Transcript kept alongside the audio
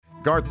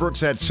Garth Brooks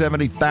had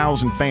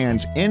 70,000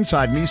 fans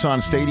inside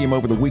Nissan Stadium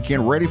over the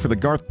weekend ready for the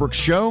Garth Brooks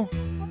show,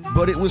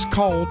 but it was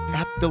called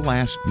at the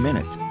last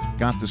minute.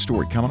 Got the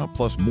story coming up,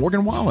 plus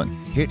Morgan Wallen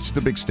hits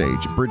the big stage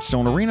at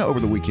Bridgestone Arena over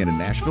the weekend in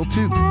Nashville,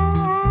 too.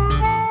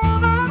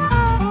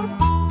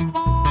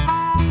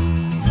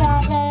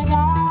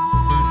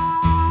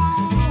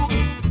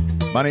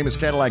 My name is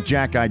Cadillac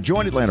Jack. I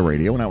joined Atlanta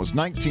Radio when I was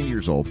 19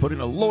 years old, put in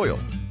a loyal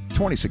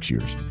 26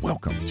 years.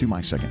 Welcome to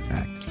my second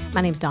act. My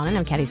name's Donna, and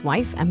I'm Caddy's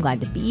wife. I'm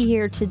glad to be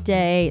here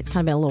today. It's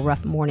kind of been a little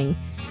rough morning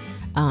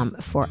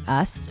for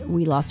us.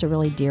 We lost a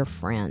really dear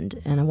friend,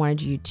 and I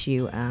wanted you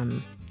to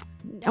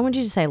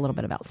say a little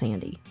bit about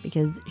Sandy,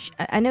 because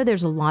I know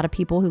there's a lot of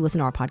people who listen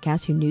to our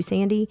podcast who knew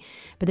Sandy,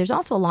 but there's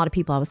also a lot of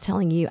people, I was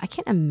telling you, I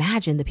can't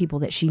imagine the people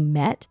that she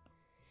met,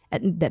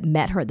 that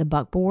met her at the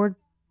buckboard,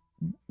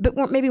 but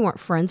weren't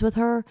friends with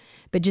her,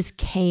 but just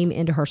came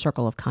into her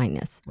circle of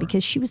kindness,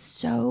 because she was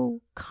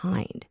so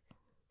kind,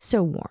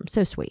 so warm,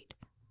 so sweet.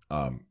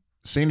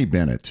 Sandy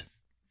Bennett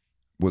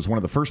was one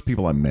of the first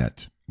people I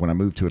met when I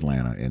moved to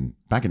Atlanta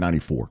back in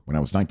 94, when I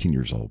was 19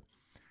 years old.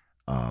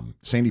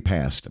 Sandy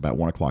passed about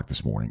 1 o'clock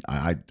this morning.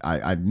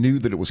 I knew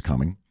that it was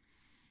coming,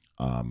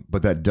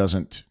 but that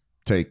doesn't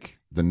take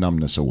the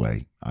numbness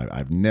away.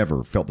 I've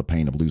never felt the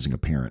pain of losing a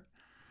parent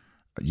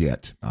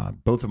yet.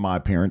 Both of my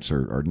parents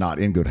are not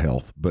in good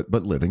health, but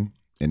living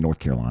in North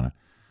Carolina.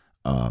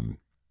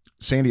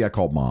 Sandy I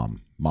called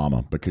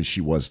Mama, because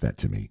she was that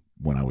to me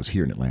when I was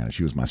here in Atlanta.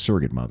 She was my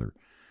surrogate mother.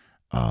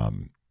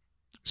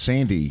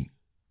 Sandy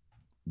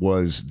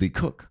was the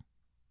cook,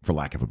 for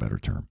lack of a better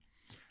term,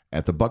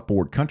 at the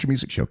Buckboard Country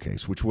Music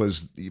Showcase, which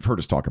was, you've heard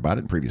us talk about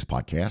it in previous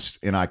podcasts,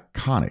 an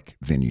iconic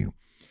venue.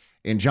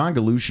 And John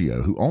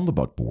Galuccio, who owned the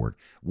Buckboard,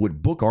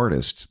 would book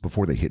artists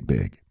before they hit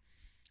big.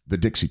 The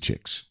Dixie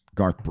Chicks,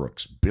 Garth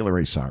Brooks, Billy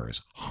Ray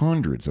Cyrus,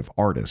 hundreds of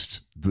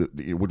artists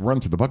that would run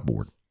through the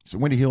Buckboard. So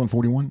Wendy Hill in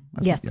 41?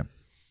 Yes. Yeah.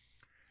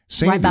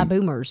 Sandy, right by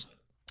Boomers.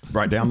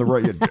 Right down the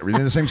road, in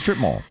the same strip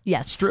mall.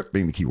 Yes. Strip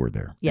being the key word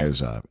there.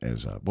 Yes.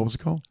 As what was it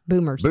called?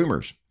 Boomers.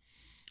 Boomers.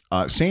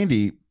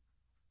 Sandy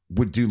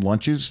would do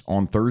lunches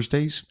on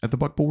Thursdays at the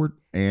Buckboard,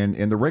 and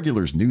the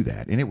regulars knew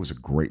that, and it was a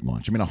great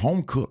lunch. I mean, a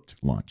home-cooked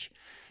lunch.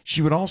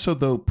 She would also,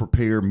 though,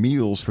 prepare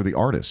meals for the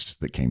artists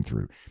that came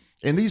through.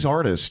 And these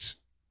artists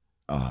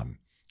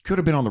could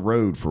have been on the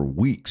road for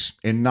weeks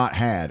and not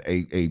had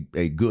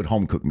a good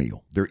home-cooked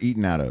meal. They're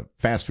eating out of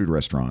fast food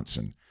restaurants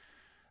and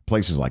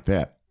places like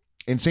that.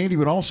 And Sandy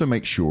would also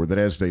make sure that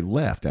as they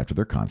left after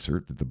their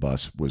concert, that the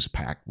bus was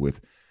packed with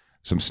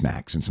some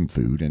snacks and some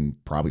food,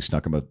 and probably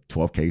snuck them a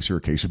 12 case or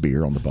a case of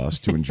beer on the bus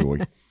to enjoy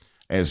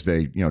as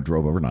they,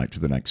 drove overnight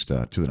to the next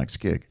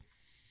gig.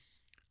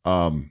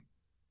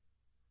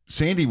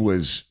 Sandy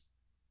was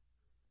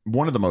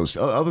one of the most,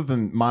 other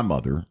than my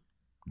mother,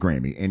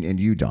 Grammy, and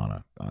you,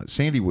 Donna,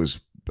 Sandy was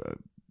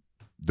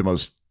the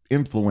most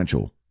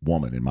influential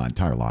woman in my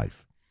entire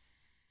life.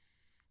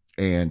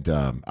 And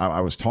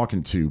I was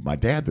talking to my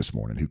dad this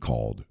morning, who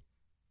called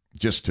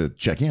just to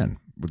check in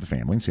with the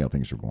family and see how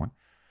things were going.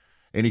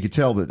 And he could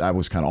tell that I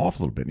was kind of off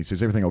a little bit. And he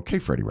says, "Everything okay,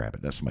 Freddie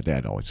Rabbit?" That's what my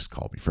dad always just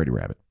called me, Freddie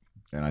Rabbit.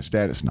 And I said,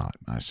 "Dad, it's not."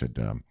 I said,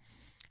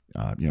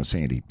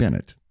 Sandy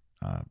Bennett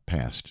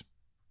passed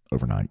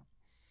overnight.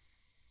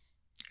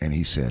 And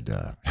he said,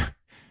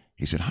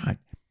 "Hi,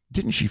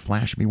 didn't she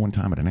flash me one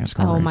time at a NASCAR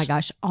race?" Oh my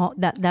gosh.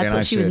 That's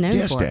what she was known for.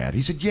 "Yes, Dad."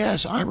 He said,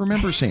 "Yes, I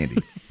remember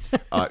Sandy."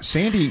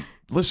 Sandy,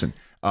 listen,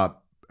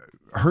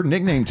 her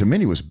nickname to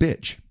many was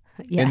Bitch.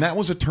 Yeah. And that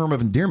was a term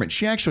of endearment.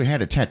 She actually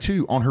had a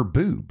tattoo on her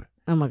boob.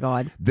 Oh my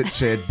God. That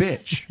said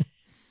Bitch.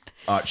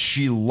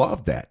 She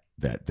loved that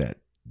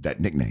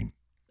nickname.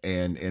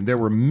 And there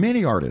were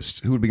many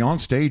artists who would be on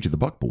stage at the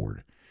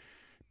Buckboard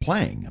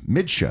playing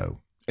mid-show,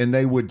 and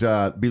they would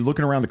be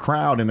looking around the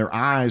crowd, and their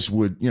eyes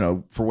would,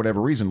 for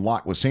whatever reason,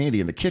 lock with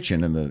Sandy in the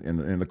kitchen in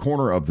the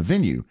corner of the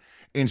venue.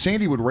 And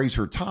Sandy would raise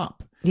her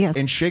top. Yes.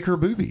 And shake her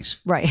boobies.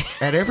 Right.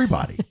 At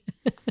everybody.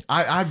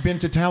 I've been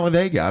to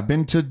Talladega. I've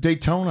been to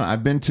Daytona.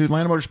 I've been to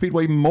Atlanta Motor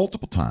Speedway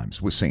multiple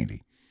times with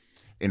Sandy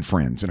and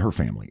friends and her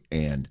family.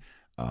 And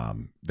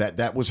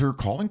that was her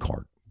calling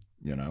card,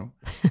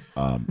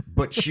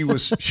 But she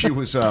was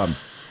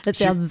that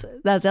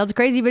sounds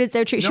crazy, but it's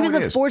so true. She was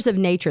a force of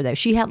nature, though.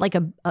 She had like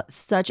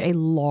such a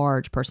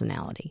large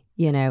personality.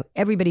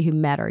 Everybody who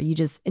met her,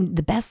 and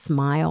the best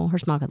smile. Her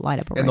smile could light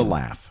up a room. And the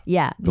laugh.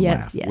 Yeah. The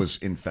laugh was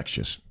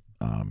infectious.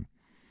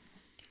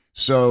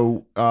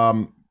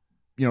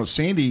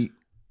 Sandy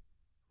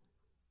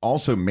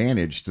also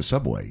managed the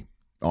subway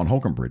on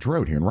Holcomb Bridge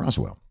Road here in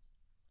Roswell.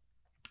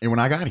 And when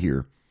I got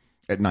here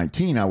at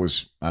 19, I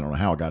don't know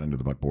how I got into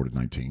the Buckboard at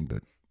 19,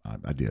 but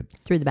I did.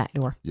 Through the back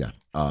door. Yeah.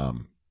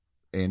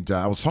 And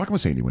I was talking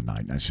with Sandy one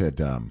night, and I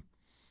said, I'm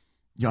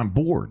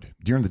bored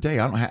during the day.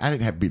 I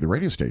didn't have to be at the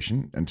radio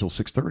station until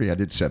 6:30. I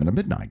did 7 to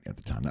midnight at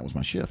the time. That was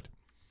my shift.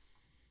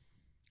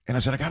 And I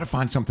said, I got to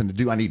find something to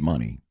do. I need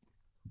money.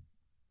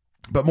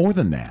 But more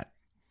than that,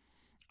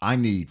 I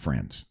need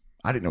friends.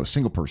 I didn't know a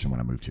single person when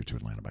I moved here to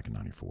Atlanta back in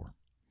 94.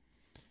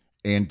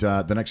 And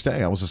the next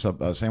day, I was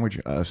a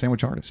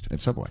sandwich artist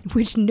at Subway.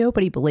 Which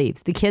nobody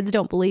believes. The kids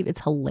don't believe.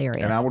 It's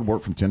hilarious. And I would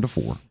work from 10 to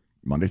 4,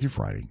 Monday through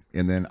Friday.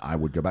 And then I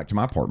would go back to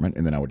my apartment,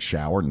 and then I would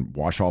shower and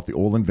wash off the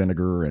oil and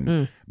vinegar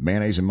and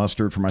mayonnaise and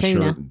mustard for my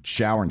shirt, and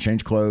shower and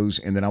change clothes.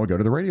 And then I would go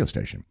to the radio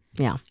station.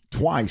 Yeah.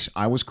 Twice,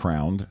 I was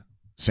crowned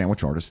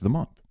Sandwich Artist of the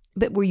Month.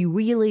 But were you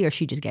really, or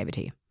she just gave it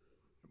to you?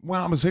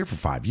 Well, I was there for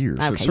 5 years.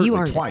 Okay, so certainly you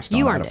earned twice it.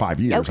 You out earned of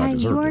 5 years, okay, I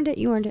deserved you earned it.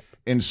 You earned it.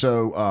 And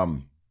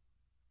so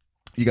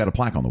you got a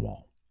plaque on the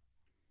wall.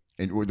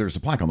 And there's a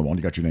plaque on the wall, and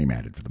you got your name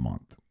added for the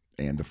month.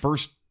 And the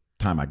first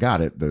time I got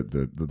it,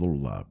 the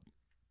little,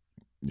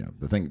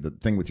 the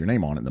thing with your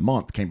name on it, the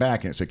month came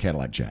back, and it said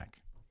Cadillac Jack.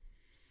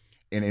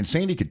 And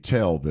Sandy could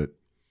tell that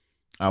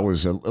I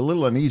was a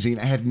little uneasy,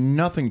 and I had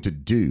nothing to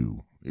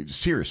do.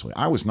 Seriously,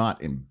 I was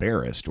not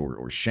embarrassed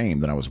or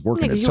shamed that I was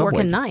working at you Subway.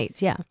 working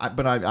nights, yeah.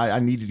 But I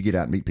needed to get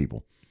out and meet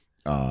people.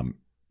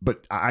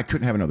 But I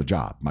couldn't have another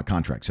job. My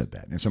contract said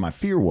that. And so my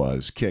fear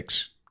was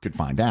Kix could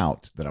find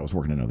out that I was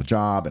working another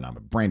job, and I'm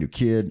a brand new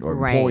kid or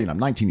employee, and I'm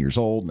 19 years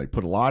old, and they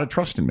put a lot of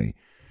trust in me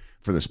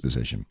for this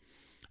position.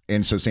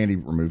 And so Sandy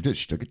removed it.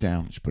 She took it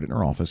down. She put it in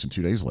her office, and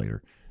 2 days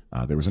later,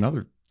 there was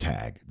another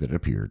tag that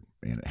appeared,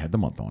 and it had the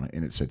month on it,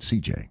 and it said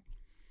CJ.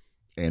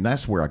 And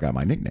that's where I got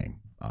my nickname.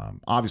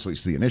 Obviously,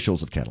 it's the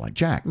initials of Cadillac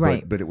Jack,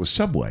 right. but it was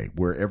Subway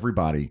where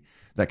everybody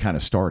that kind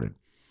of started.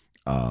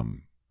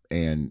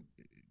 And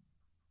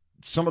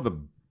some of the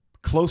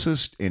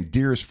closest and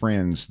dearest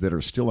friends that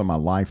are still in my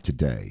life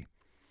today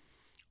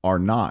are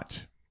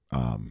not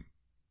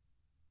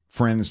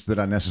friends that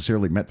I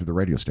necessarily met through the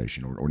radio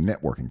station or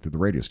networking through the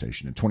radio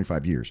station in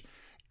 25 years.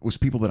 It was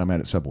people that I met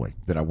at Subway,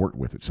 that I worked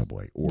with at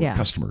Subway, or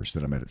customers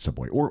that I met at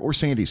Subway, or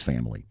Sandy's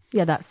family.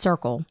 Yeah, that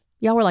circle.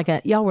 Y'all were like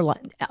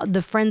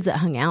the friends that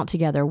hung out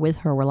together with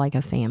her were like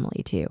a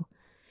family too.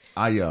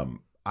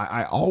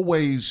 I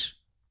always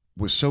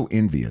was so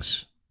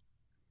envious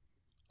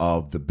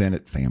of the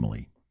Bennett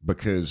family,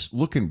 because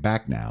looking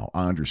back now,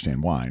 I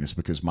understand why. And it's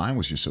because mine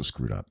was just so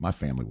screwed up. My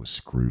family was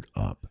screwed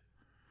up.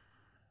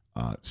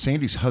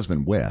 Sandy's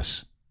husband,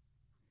 Wes,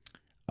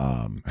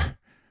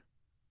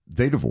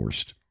 they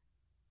divorced.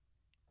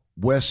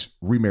 Wes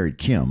remarried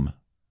Kim.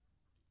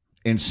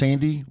 And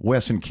Sandy,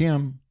 Wes, and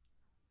Kim,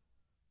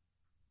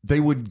 they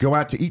would go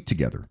out to eat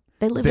together.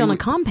 They lived on a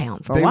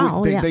compound for a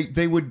while.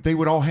 They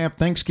would all have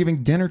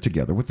Thanksgiving dinner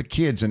together with the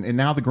kids and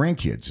now the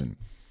grandkids. And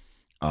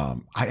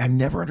I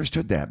never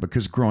understood that,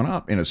 because growing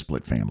up in a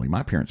split family,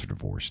 my parents are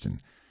divorced,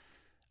 and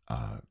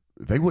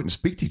they wouldn't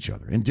speak to each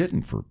other, and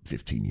didn't for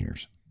 15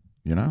 years,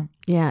 you know?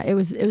 Yeah, it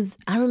was,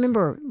 I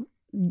remember,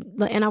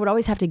 and I would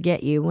always have to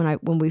get you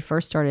when we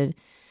first started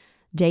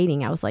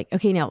dating. I was like,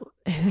 okay, now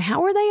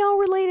how are they all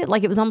related?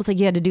 Like, it was almost like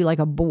you had to do like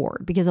a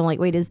board, because I'm like,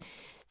 wait, is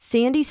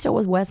Sandy still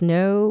with Wes?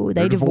 No,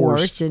 they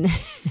divorced. And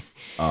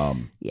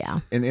yeah.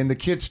 And the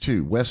kids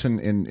too, Wes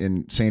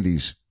and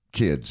Sandy's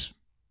kids,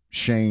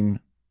 Shane,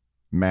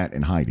 Matt,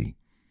 and Heidi,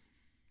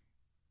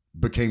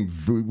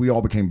 we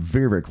all became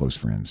very, very close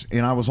friends.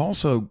 And I was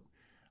also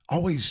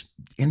always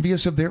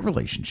envious of their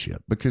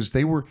relationship, because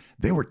they were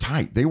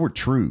tight. They were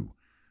true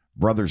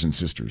brothers and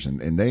sisters,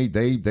 and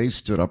they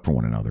stood up for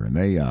one another, and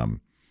they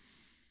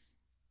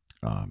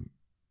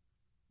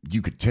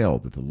you could tell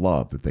that the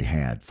love that they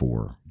had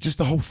for just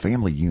the whole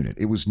family unit.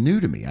 It was new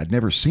to me. I'd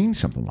never seen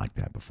something like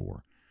that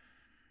before.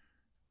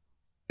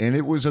 And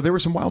it was there were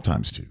some wild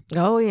times too.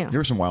 Oh yeah, there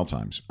were some wild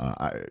times.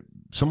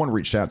 Someone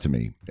reached out to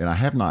me, and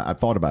I've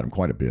thought about him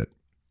quite a bit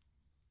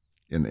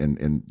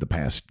in the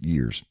past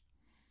years.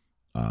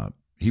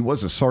 He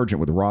was a sergeant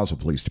with the Roswell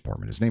Police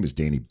Department. His name is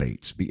Danny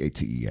Bates,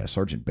 Bates,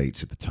 Sergeant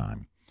Bates at the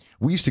time.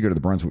 We used to go to the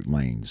Brunswick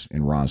Lanes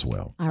in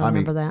Roswell. I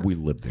remember that. We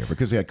lived there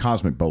because they had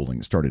Cosmic Bowling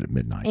that started at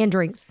midnight. And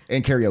drinks.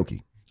 And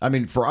karaoke. I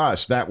mean, for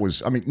us, that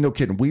was, no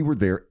kidding. We were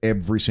there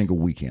every single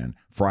weekend,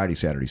 Friday,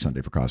 Saturday,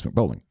 Sunday for Cosmic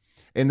Bowling.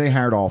 And they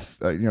hired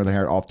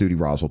off-duty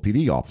Roswell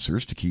PD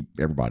officers to keep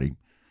everybody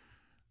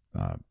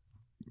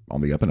on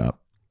the up and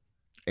up.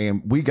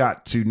 And we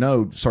got to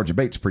know Sergeant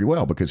Bates pretty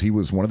well, because he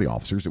was one of the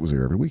officers that was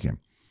there every weekend.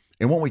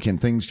 And one weekend,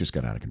 things just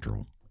got out of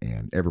control,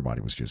 and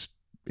everybody was just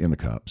in the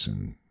cups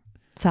and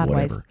sideways.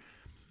 Whatever.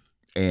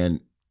 And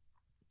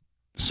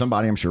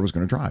somebody, I'm sure, was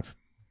going to drive.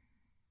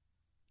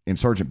 And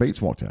Sergeant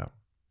Bates walked out,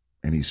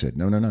 and he said,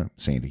 no,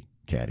 Sandy,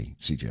 Caddy,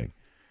 CJ,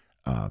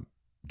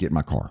 get in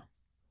my car.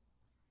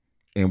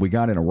 And we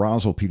got in a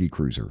Roswell PD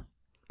cruiser,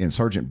 and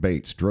Sergeant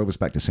Bates drove us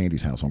back to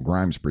Sandy's house on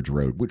Grimes Bridge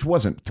Road, which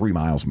wasn't 3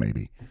 miles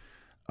maybe.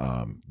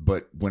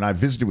 But when I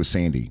visited with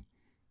Sandy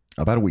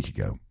about a week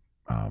ago,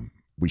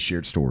 we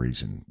shared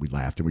stories, and we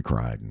laughed and we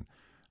cried.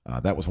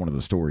 And that was one of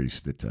the stories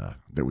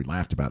that we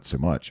laughed about so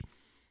much.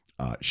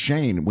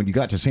 Shane, when you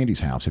got to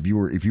Sandy's house, if you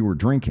were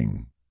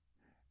drinking,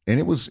 and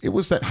it was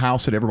that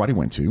house that everybody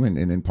went to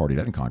and partied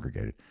at and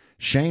congregated,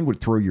 Shane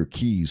would throw your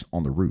keys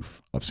on the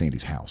roof of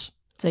Sandy's house.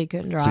 So you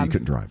couldn't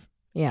drive.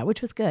 Yeah,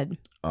 which was good.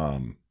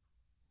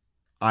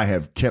 I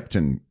have kept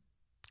in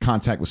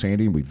contact with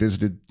Sandy, and we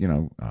visited,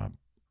 and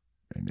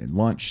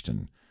lunched.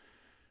 And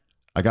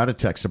I got a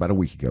text about a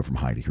week ago from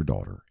Heidi, her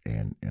daughter,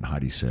 and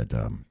Heidi said,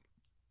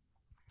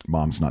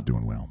 Mom's not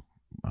doing well.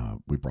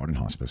 We brought in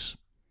hospice,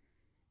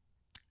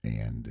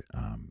 and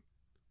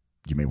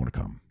you may want to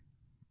come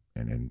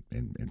and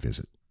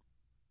visit.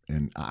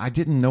 And I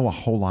didn't know a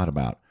whole lot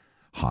about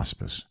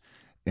hospice.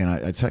 And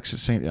I text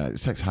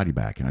Heidi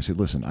back, and I said,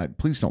 listen,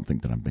 please don't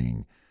think that I'm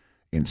being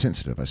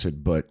insensitive. I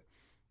said, but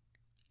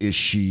is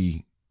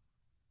she...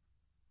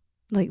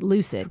 Like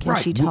lucid? Can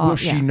right. she talk? Will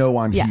she know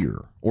I'm Yeah.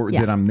 here or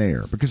that I'm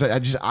there? Because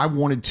I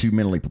wanted to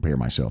mentally prepare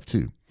myself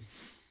too.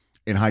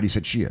 And Heidi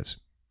said she is.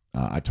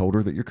 I told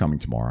her that you're coming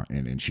tomorrow,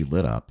 and she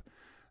lit up.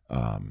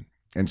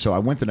 And so I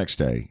went the next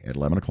day at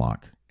 11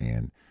 o'clock,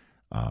 and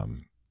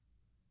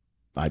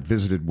I'd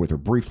visited with her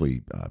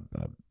briefly a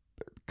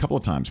couple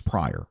of times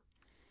prior.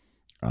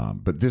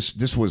 But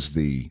this was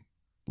the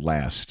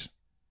last.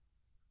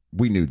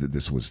 We knew that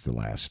this was the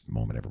last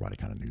moment. Everybody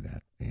kind of knew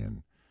that,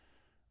 and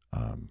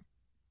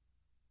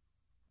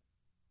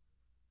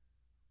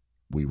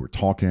we were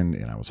talking,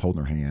 and I was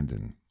holding her hand,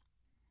 and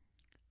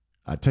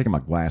I'd taken my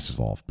glasses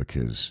off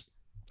because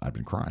I'd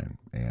been crying,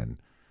 and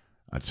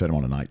I'd set them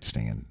on a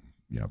nightstand,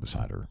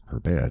 beside her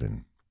bed,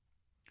 and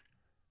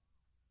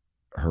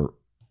her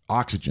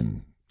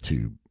oxygen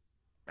tube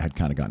had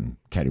kind of gotten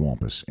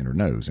cattywampus in her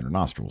nose, in her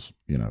nostrils,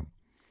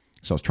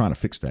 So I was trying to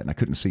fix that, and I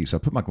couldn't see, so I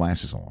put my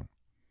glasses on,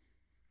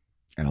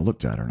 and I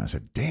looked at her, and I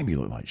said, "Damn, you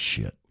look like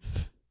shit."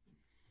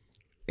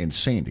 And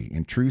Sandy,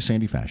 in true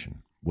Sandy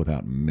fashion,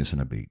 without missing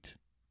a beat.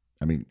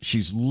 I mean,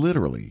 she's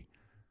literally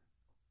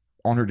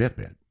on her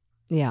deathbed.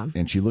 Yeah.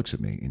 And she looks at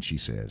me and she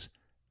says,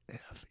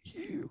 "F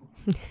you."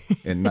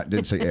 And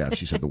didn't say F,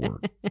 she said the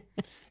word.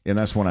 And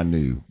that's when I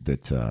knew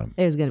that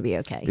it was going to be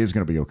okay. It was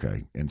going to be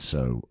okay. And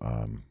so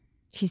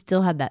she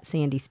still had that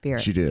Sandy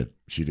spirit. She did.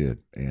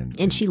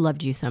 And she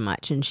loved you so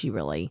much, and she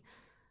really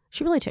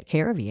took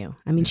care of you.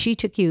 I mean, she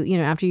took you,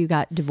 after you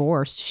got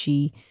divorced,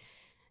 she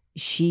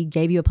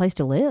gave you a place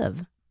to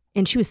live,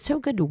 and she was so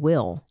good to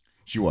Will.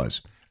 She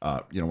was.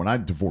 When I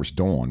divorced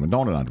Dawn, when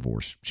Dawn and I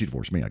divorced, she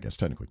divorced me, I guess,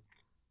 technically.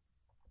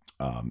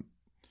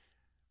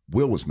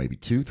 Will was maybe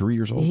 2-3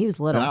 years old. Yeah, he was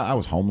little. And I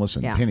was homeless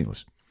and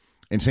penniless.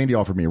 And Sandy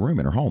offered me a room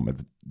in her home.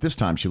 At this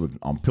time, she lived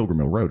on Pilgrim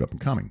Mill Road up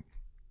and Cumming.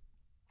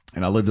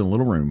 And I lived in a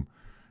little room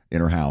in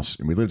her house,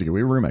 and we lived together.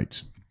 We were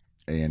roommates.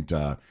 And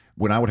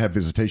when I would have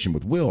visitation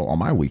with Will on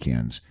my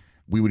weekends,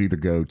 we would either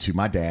go to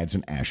my dad's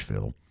in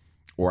Asheville,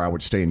 or I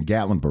would stay in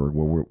Gatlinburg,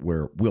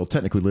 where Will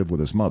technically lived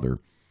with his mother,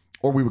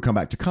 or we would come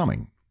back to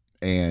Cumming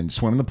and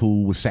swim in the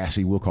pool with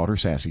Sassy. Will called her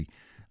Sassy.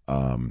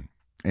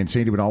 And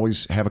Sandy would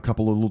always have a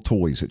couple of little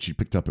toys that she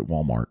picked up at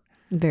Walmart.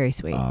 Very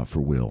sweet.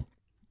 For Will.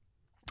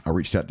 I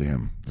reached out to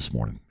him this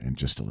morning, and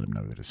just to let him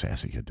know that his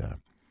Sassy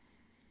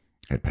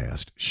had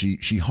passed.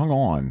 She hung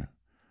on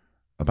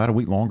about a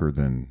week longer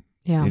than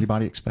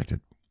anybody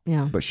expected.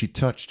 Yeah. But she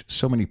touched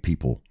so many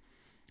people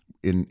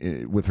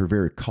with her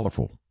very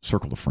colorful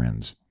circle of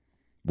friends,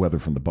 whether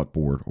from the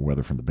Buckboard or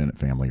whether from the Bennett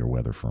family or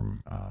whether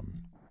from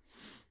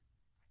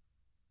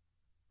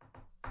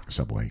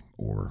Subway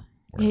or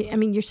wherever. I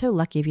mean, you're so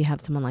lucky if you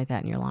have someone like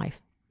that in your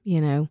life.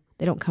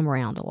 They don't come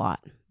around a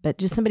lot, but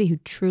just somebody who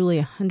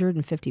truly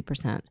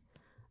 150%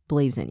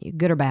 believes in you,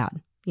 good or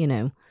bad,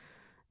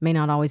 may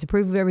not always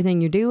approve of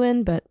everything you're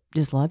doing, but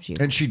just loves you.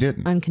 And she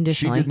didn't.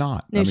 Unconditionally. She did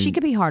not. No, she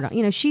could be hard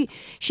on, she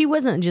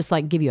wasn't just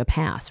like give you a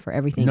pass for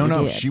everything you did.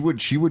 No, she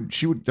would.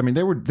 I mean,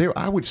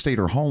 I would stay at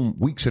her home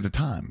weeks at a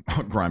time.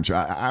 Grimes.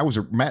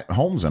 Matt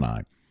Holmes and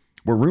I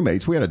were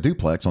roommates. We had a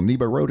duplex on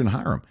Nebo Road in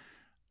Hiram.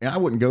 And I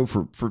wouldn't go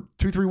for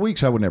 2-3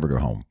 weeks. I would never go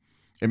home.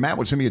 And Matt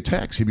would send me a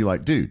text. He'd be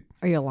like, "Dude,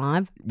 are you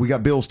alive? We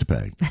got bills to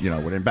pay."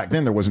 And back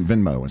then there wasn't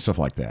Venmo and stuff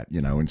like that,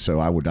 And so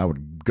I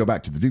would go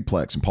back to the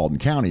duplex in Paulding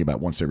County about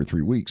once every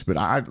 3 weeks. But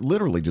I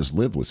literally just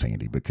lived with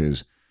Sandy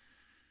because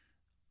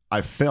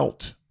I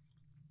felt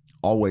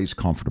always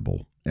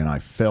comfortable, and I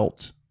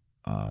felt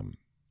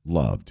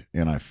loved,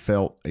 and I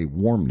felt a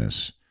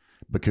warmness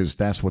because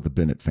that's what the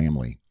Bennett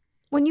family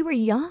when you were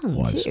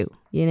young too,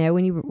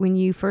 when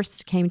you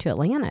first came to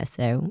Atlanta.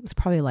 So it was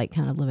probably like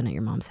kind of living at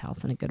your mom's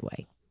house in a good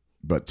way.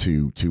 But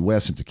to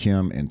Wes and to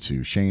Kim and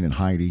to Shane and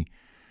Heidi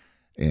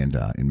and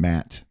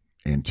Matt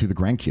and to the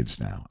grandkids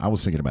now. I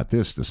was thinking about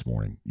this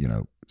morning.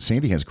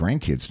 Sandy has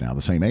grandkids now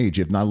the same age,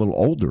 if not a little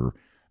older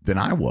than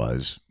I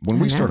was when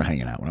we started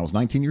hanging out when I was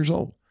 19 years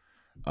old.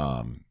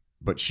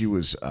 But she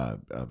was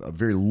a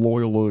very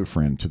loyal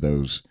friend to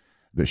those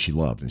that she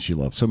loved, and she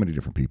loved so many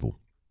different people.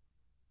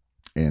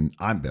 And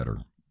I'm better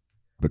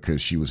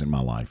because she was in my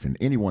life, and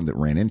anyone that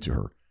ran into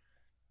her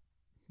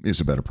is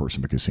a better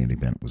person because Sandy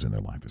Bennett was in their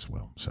life as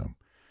well. So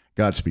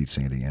Godspeed,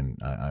 Sandy. And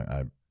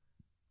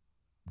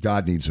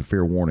God needs a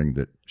fair warning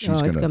that she's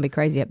it's going to be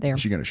crazy up there.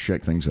 She's going to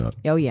shake things up.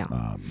 Oh, yeah.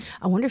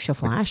 I wonder if she'll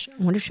flash.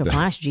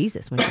 Flash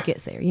Jesus when she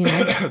gets there.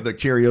 The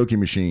karaoke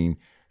machine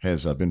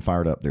has been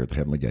fired up there at the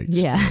Heavenly Gates.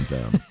 Yeah.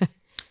 And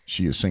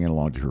she is singing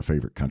along to her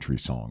favorite country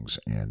songs,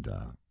 and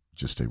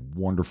just a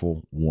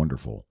wonderful,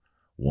 wonderful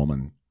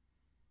woman.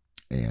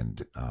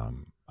 And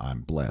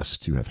I'm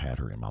blessed to have had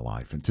her in my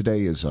life. And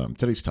today's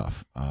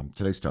tough.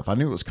 Today's tough. I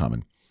knew it was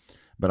coming,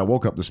 but I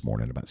woke up this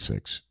morning about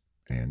 6,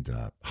 and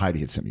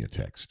Heidi had sent me a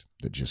text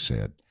that just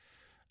said,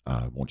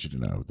 I want you to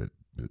know that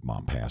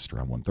Mom passed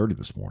around 1:30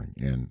 this morning.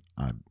 And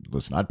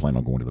I'd planned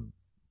on going to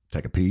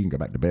take a pee and go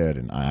back to bed.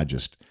 And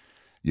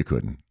you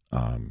couldn't.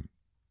 And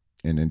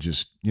then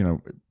just,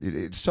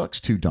 it sucks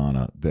too,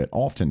 Donna, that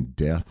often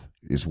death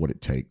is what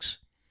it takes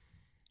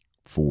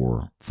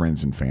for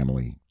friends and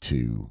family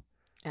to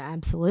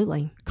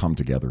absolutely come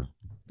together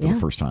for the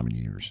first time in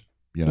years,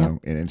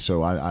 And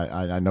so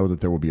I know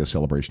that there will be a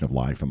celebration of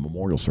life, a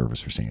memorial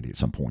service for Sandy at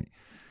some point.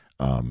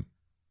 And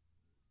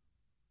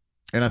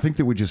I think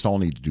that we just all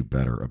need to do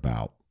better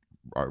about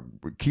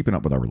keeping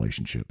up with our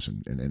relationships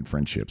and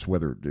friendships,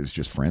 whether it's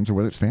just friends or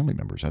whether it's family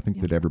members. I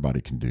think that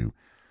everybody can do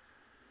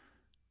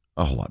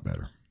a whole lot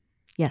better.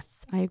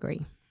 Yes, I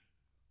agree.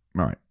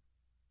 All right.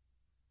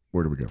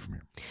 Where do we go from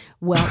here?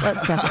 Well,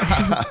 let's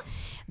start.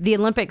 The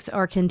Olympics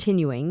are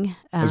continuing.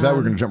 Is that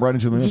we're going to jump right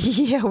into the Olympics?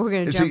 Yeah, we're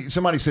going to jump. See,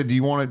 somebody said, do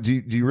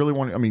you really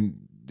want to, I mean,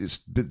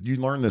 you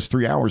learned this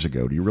 3 hours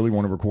ago. Do you really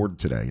want to record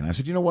today? And I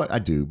said, you know what? I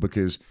do,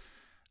 because,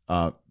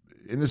 and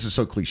this is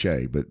so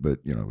cliche, but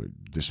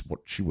this is what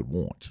she would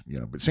want,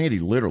 But Sandy,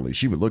 literally,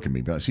 she would look at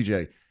me, but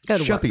CJ,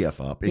 shut the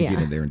F up and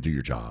get in there and do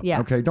your job.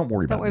 Yeah. Okay, don't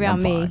worry about me.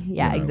 I'm me. Fine,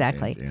 yeah,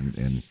 exactly.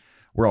 And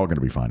we're all going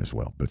to be fine as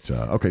well. But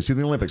okay, so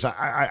the Olympics,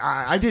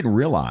 I didn't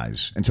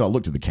realize until I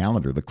looked at the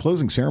calendar, the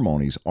closing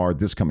ceremonies are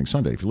this coming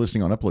Sunday. If you're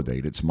listening on upload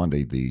date, it's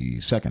Monday, the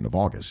 2nd of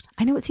August.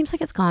 I know it seems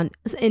like it's gone.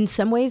 In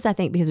some ways, I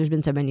think because there's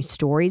been so many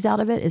stories out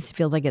of it, it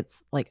feels like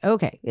it's like,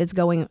 okay, it's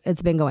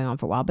been going on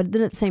for a while. But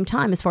then at the same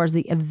time, as far as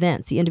the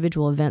events, the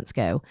individual events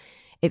go,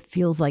 it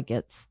feels like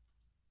it's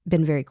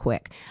been very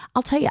quick.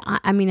 I'll tell you,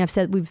 I mean, I've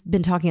said we've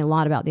been talking a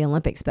lot about the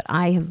Olympics, but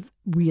I have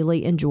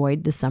really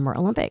enjoyed the Summer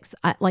Olympics.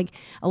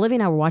 Olivia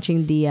and I were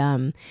watching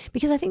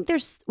because I think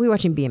we were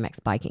watching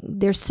BMX biking.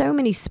 There's so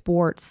many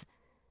sports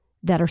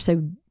that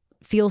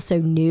feel so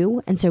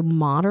new and so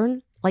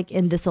modern, like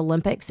in this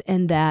Olympics,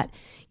 and that,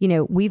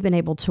 we've been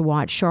able to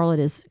watch. Charlotte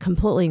is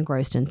completely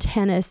engrossed in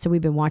tennis. So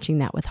we've been watching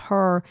that with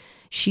her.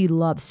 She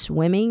loves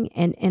swimming.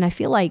 And I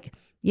feel like,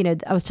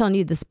 I was telling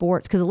you the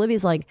sports, because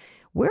Olivia's like,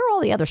 where are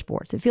all the other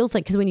sports? It feels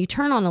like, because when you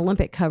turn on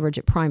Olympic coverage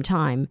at prime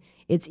time,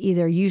 it's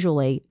either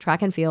usually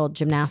track and field,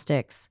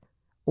 gymnastics,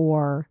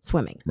 or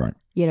swimming. Right.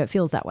 It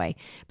feels that way.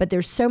 But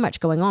there's so much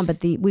going on.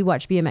 But we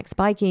watch BMX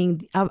biking.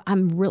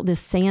 This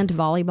sand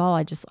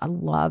volleyball. I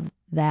love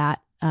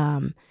that.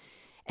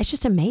 It's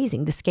just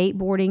amazing. The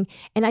skateboarding.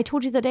 And I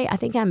told you the other day, I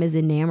think I'm as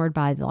enamored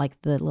by the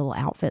little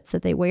outfits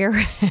that they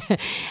wear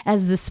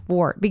as the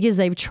sport, because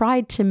they've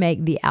tried to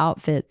make the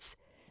outfits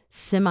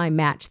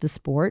semi-match the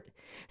sport.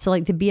 So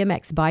like the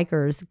BMX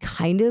bikers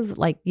kind of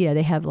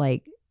they have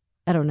I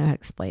don't know how to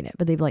explain it,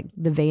 but they've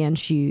the Van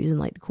shoes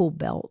and the cool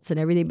belts and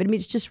everything. But I mean,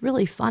 it's just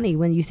really funny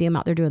when you see them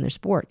out there doing their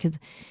sport, because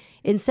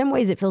in some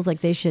ways it feels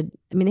like they should,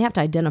 they have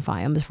to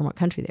identify them from what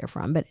country they're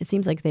from, but it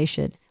seems like they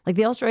should,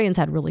 the Australians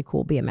had really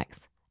cool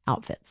BMX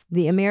outfits.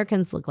 The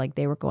Americans look like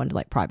they were going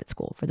to private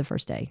school for the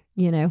first day,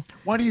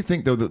 Why do you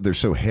think though that they're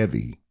so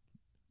heavy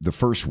the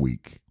first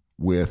week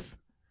with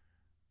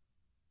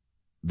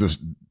the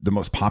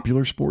most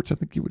popular sports, I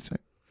think you would say?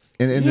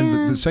 And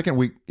then the second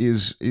week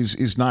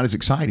is not as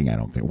exciting, I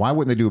don't think. Why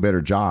wouldn't they do a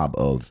better job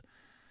of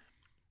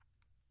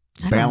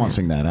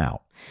balancing that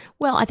out?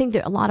 Well, I think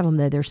that a lot of them,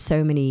 though, there's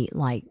so many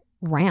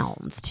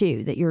rounds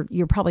too that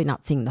you're probably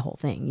not seeing the whole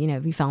thing.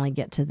 If you finally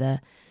get to the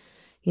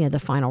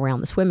final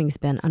round, the swimming's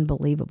been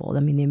unbelievable.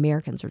 I mean, the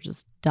Americans are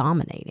just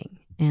dominating,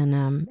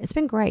 and it's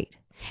been great.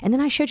 And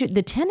then I showed you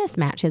the tennis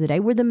match the other day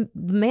where the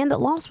man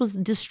that lost was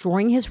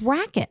destroying his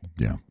racket.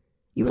 Yeah.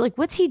 You were like,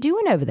 what's he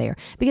doing over there?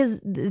 Because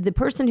the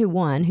person who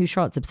won, who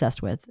Charlotte's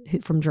obsessed with,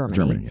 from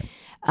Germany.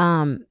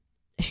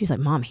 She's like,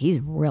 Mom, he's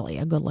really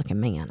a good looking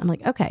man. I'm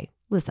like, okay,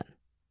 listen,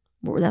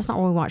 that's not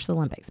when we watch the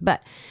Olympics.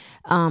 But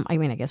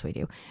I guess we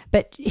do.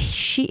 But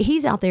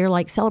he's out there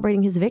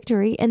celebrating his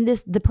victory. And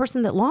the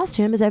person that lost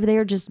him is over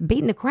there just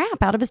beating the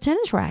crap out of his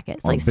tennis racket.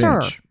 It's like,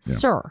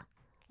 sir,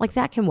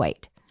 that can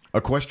wait.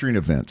 Equestrian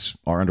events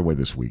are underway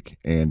this week.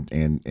 And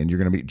you're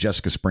going to meet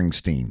Jessica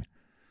Springsteen.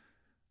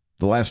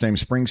 The last name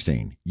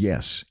Springsteen,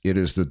 yes, it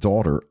is the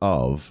daughter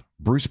of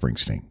Bruce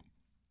Springsteen,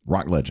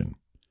 rock legend,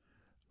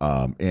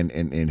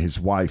 and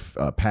his wife,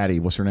 Patty.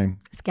 What's her name?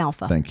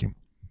 Scalfa. Thank you.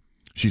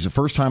 She's a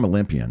first-time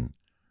Olympian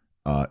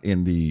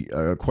in the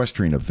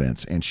equestrian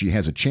events, and she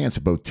has a chance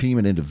at both team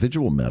and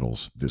individual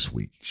medals this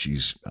week.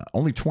 She's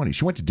only 20.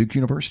 She went to Duke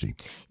University.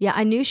 Yeah,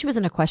 I knew she was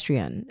an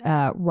equestrian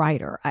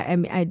rider.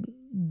 I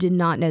did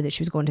not know that she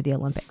was going to the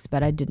Olympics,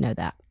 but I did know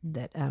that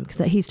because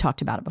he's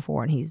talked about it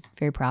before, and he's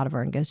very proud of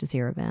her and goes to see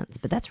her events.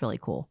 But that's really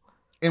cool.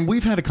 And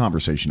we've had a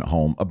conversation at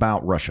home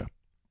about Russia,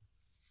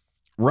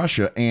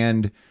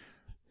 and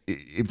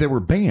if they were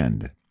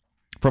banned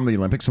from the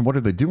Olympics, and what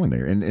are they doing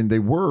there? And they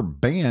were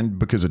banned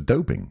because of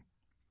doping,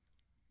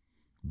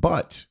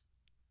 but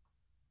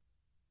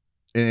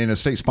in a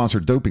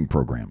state-sponsored doping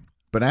program.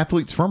 But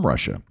athletes from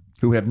Russia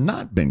who have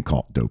not been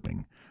caught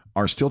doping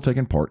are still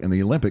taking part in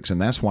the Olympics,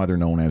 and that's why they're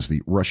known as the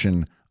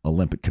Russian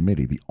Olympic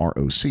Committee. The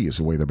ROC is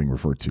the way they're being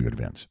referred to at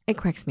events. It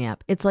cracks me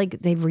up. It's like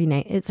they've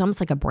renamed. It's almost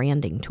like a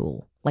branding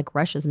tool. Like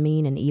Russia's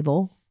mean and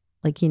evil,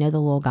 Like, you know, the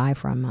little guy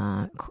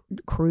from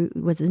Crew,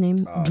 what's his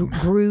name?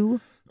 Gru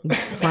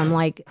from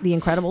like The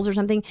Incredibles or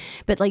something.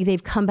 But like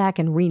they've come back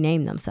and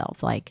renamed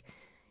themselves. Like,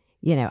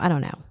 you know, I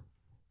don't know.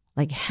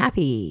 Like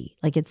Happy,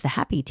 like it's the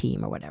Happy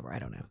Team or whatever. I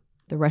don't know.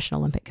 The Russian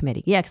Olympic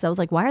Committee. Yeah, because I was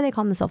like, why are they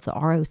calling themselves the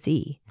ROC?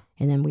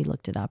 And then we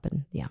looked it up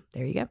and yeah,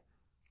 there you go.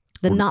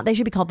 They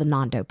should be called the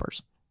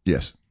non-dopers.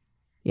 Yes.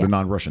 Yeah. The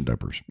non-Russian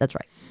dopers. That's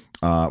right.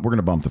 We're going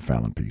to bump the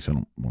Fallon piece. I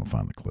don't want to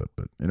find the clip,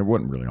 and it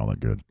wasn't really all that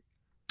good.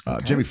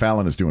 Okay. Jimmy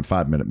Fallon is doing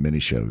 5-minute mini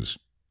shows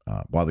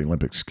while the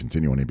Olympics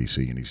continue on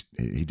NBC, and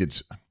he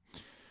did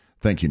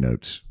thank you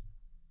notes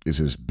is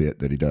his bit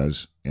that he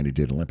does, and he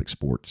did Olympic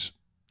sports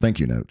thank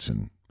you notes,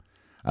 and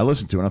I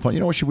listened to it, and I thought, you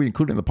know what, should we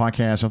include it in the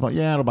podcast? I thought,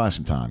 yeah, it'll buy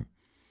some time.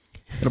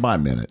 It'll buy a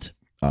minute.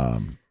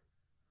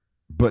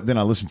 But then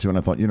I listened to it and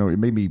I thought, you know, it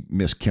made me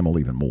miss Kimmel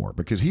even more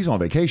because he's on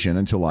vacation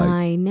until like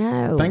I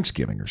know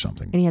Thanksgiving or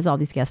something. And he has all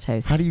these guest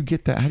hosts. How do you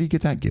get that? How do you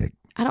get that gig?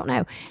 I don't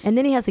know. And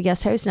then he has a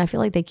guest host, and I feel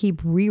like they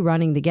keep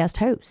rerunning the guest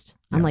host.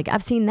 I'm like,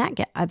 I've seen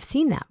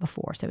that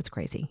before, so it's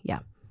crazy. Yeah.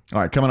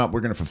 All right, coming up,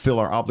 we're going to fulfill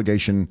our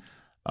obligation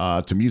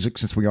to music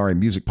since we are a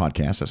music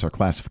podcast. That's our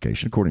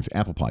classification according to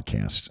Apple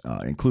Podcasts,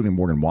 including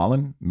Morgan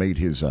Wallen made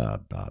his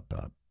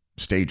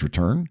stage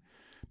return.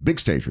 Big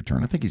stage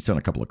return. I think he's done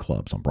a couple of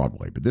clubs on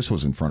Broadway, but this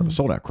was in front of a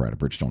sold-out crowd at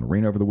Bridgestone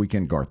Arena over the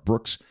weekend. Garth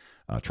Brooks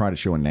tried a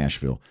show in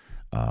Nashville,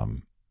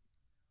 and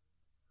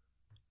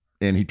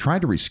he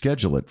tried to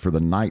reschedule it for the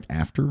night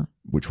after,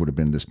 which would have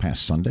been this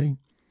past Sunday.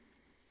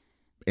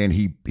 And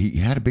he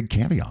had a big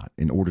caveat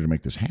in order to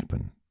make this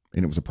happen,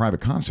 and it was a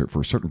private concert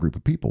for a certain group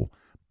of people,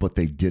 but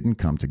they didn't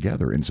come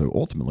together. And so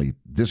ultimately,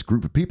 this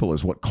group of people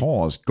is what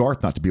caused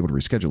Garth not to be able to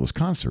reschedule his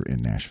concert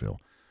in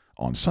Nashville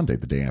on Sunday,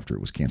 the day after it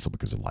was canceled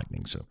because of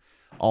lightning. So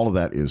all of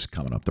that is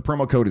coming up. The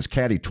promo code is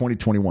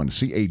CADDY2021,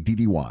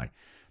 CADDY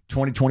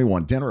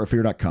 2021,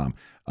 dinneraffair.com.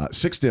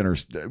 6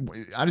 dinners.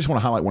 I just want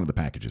to highlight one of the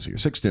packages here.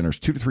 6 dinners,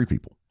 2 to 3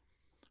 people,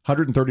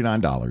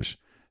 $139.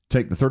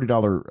 Take the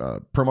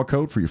 $30 promo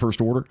code for your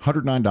first order.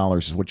 $109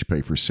 is what you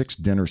pay for 6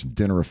 dinners.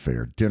 Dinner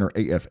Affair,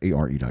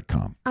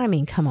 dinnerafare.com. I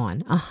mean, come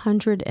on,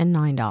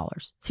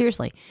 $109.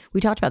 Seriously,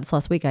 we talked about this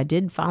last week. I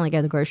did finally go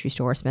to the grocery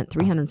store, spent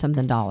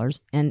 $300-something,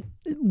 and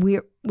we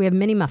have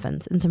mini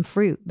muffins and some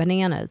fruit,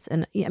 bananas,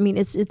 and I mean,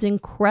 it's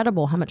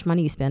incredible how much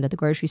money you spend at the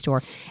grocery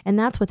store, and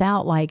that's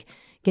without like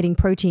getting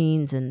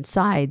proteins and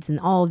sides and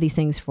all of these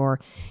things for,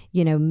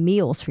 you know,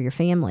 meals for your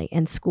family.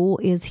 And school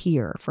is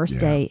here.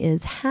 First day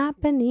is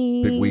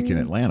happening. Big week in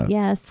Atlanta.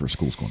 Yes. For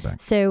schools going back.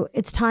 So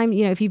it's time,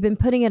 you know, if you've been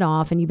putting it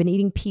off and you've been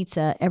eating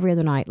pizza every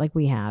other night like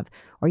we have,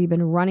 or you've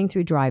been running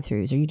through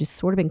drive-thrus, or you just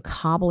sort of been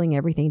cobbling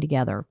everything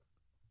together,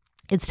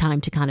 it's time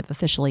to kind of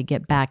officially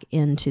get back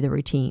into the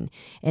routine.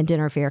 And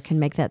Dinner Affair can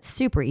make that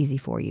super easy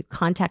for you.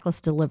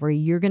 Contactless delivery.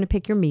 You're going to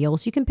pick your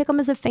meals. You can pick them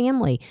as a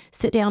family.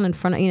 Sit down in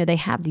front of, you know, they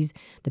have these,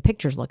 the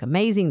pictures look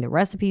amazing. The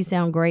recipes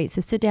sound great. So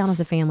sit down as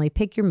a family,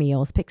 pick your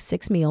meals, pick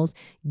 6 meals,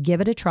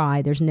 give it a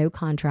try. There's no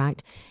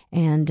contract.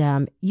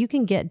 And you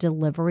can get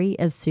delivery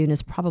as soon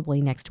as probably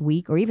next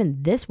week or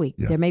even this week.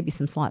 Yeah. There may be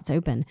some slots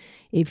open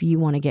if you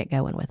want to get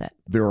going with it.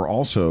 There are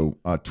also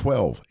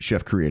 12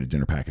 chef-created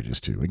dinner packages,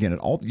 too. Again,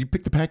 you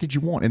pick the package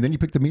you want, and then you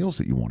pick the meals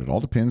that you want. It all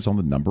depends on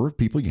the number of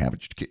people you have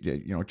at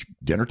your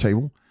dinner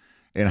table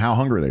and how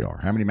hungry they are,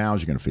 how many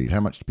mouths you're going to feed,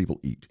 how much do people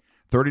eat.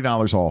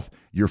 $30 off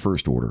your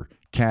first order.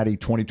 Caddy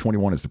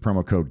 2021 is the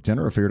promo code.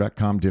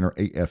 Dinneraffair.com,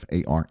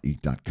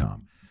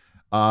 dinnerafare.com.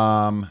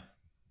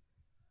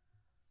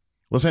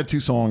 Let's add 2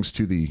 songs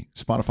to the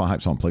Spotify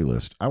Hype Song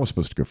playlist. I was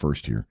supposed to go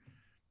first here,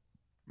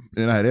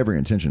 and I had every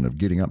intention of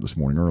getting up this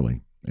morning early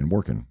and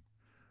working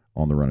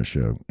on the run of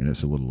show, and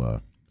it's a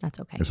little that's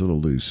okay. It's a little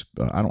loose.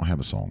 I don't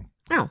have a song.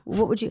 Oh,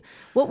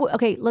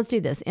 okay, let's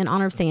do this. In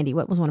honor of Sandy,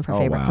 what was one of her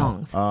favorite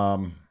songs?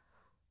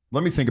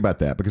 Let me think about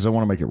that because I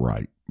want to make it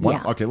right.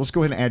 Okay, let's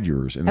go ahead and add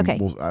yours. And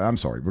then I'm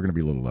sorry, we're going to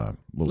be a little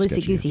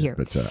loosey-goosey here.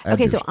 But,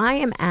 okay, so I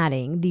am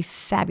adding the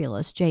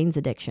fabulous Jane's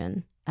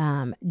Addiction.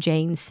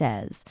 Jane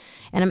Says,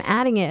 and I'm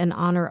adding it in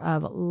honor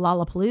of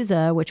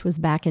Lollapalooza, which was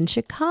back in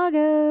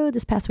Chicago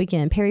this past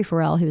weekend. Perry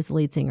Farrell, who is the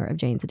lead singer of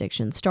Jane's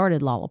Addiction,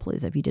 started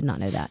Lollapalooza, if you did not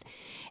know that.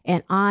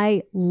 And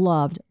I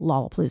loved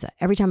Lollapalooza.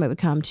 Every time I would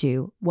come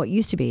to what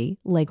used to be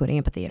Lakewood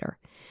Amphitheater,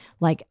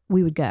 like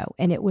we would go,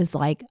 and it was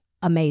like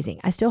amazing.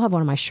 I still have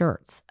one of my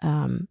shirts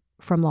from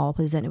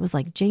Lollapalooza, and it was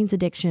like Jane's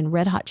Addiction,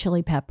 Red Hot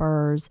Chili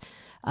Peppers,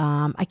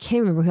 I can't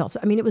remember who else.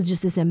 I mean, it was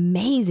just this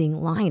amazing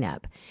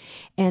lineup.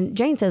 And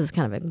Jane Says it's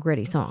kind of a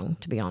gritty song,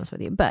 to be honest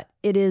with you, but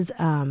it is,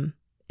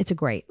 it's a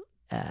great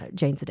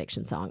Jane's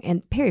Addiction song.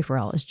 And Perry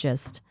Farrell is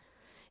just,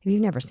 if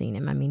you've never seen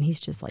him, I mean, he's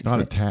just like... Not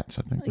a tats,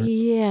 I think. Right?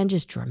 Yeah, and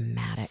just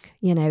dramatic,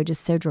 you know,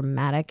 just so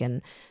dramatic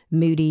and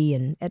moody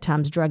and at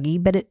times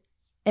druggy. But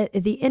at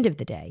the end of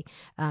the day,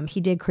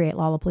 he did create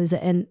Lollapalooza.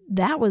 And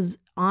that was,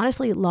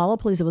 honestly,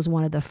 Lollapalooza was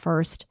one of the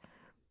first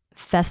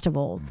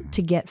festivals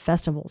to get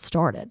festivals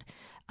started.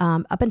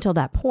 Up until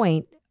that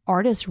point,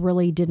 artists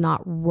really did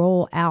not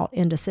roll out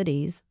into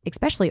cities,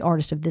 especially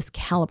artists of this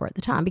caliber at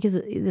the time, because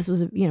this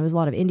was, it was a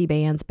lot of indie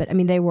bands, but I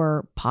mean, they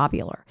were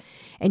popular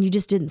and you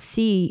just didn't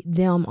see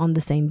them on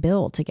the same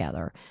bill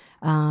together.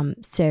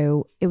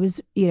 So it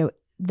was,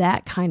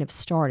 that kind of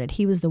started.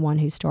 He was the one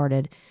who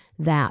started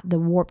that. The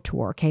Warped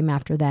Tour came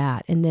after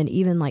that. And then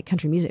even like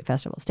Country Music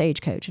Festival,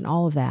 Stagecoach, and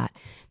all of that,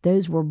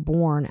 those were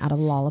born out of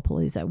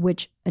Lollapalooza,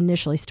 which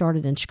initially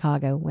started in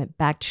Chicago, went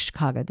back to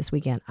Chicago this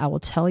weekend. I will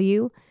tell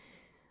you,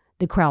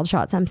 the crowd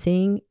shots I'm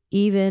seeing,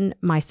 even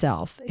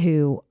myself,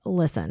 who,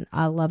 listen,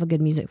 I love a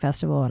good music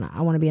festival and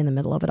I want to be in the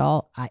middle of it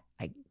all. I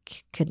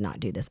could not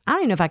do this. I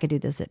don't even know if I could do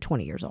this at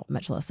 20 years old,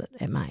 much less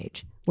at my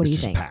age. What do you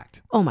think?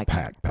 Packed. Oh my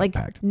God.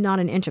 Packed. Not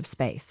an inch of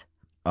space.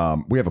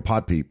 We have a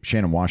pod peep,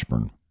 Shannon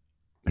Washburn,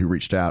 who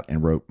reached out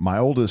and wrote, my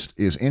oldest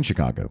is in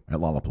Chicago at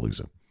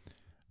Lollapalooza.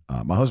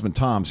 My husband,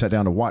 Tom, sat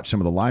down to watch some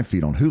of the live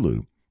feed on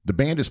Hulu. The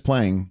band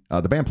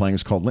playing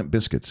is called Limp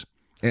Bizkits,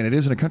 and it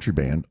isn't a country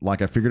band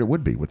like I figured it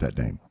would be with that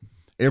name.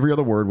 Every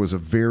other word was a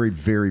very,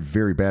 very,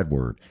 very bad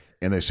word,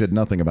 and they said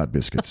nothing about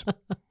biscuits.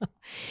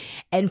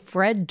 And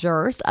Fred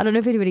Durst, I don't know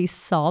if anybody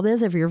saw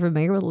this, if you're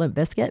familiar with Limp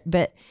Bizkit,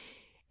 but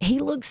he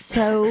looked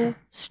so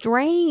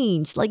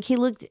strange. Like he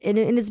looked, and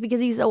it's because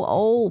he's so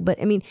old,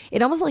 but I mean,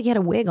 it almost like he had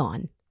a wig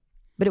on,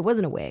 but it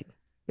wasn't a wig.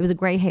 It was a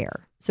gray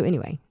hair. So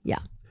anyway, yeah.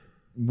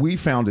 We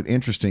found it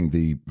interesting,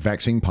 the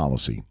vaccine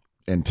policy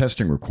and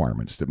testing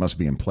requirements that must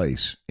be in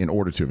place in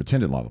order to have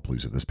attended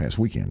Lollapalooza this past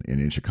weekend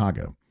in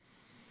Chicago.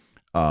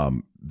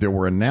 There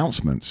were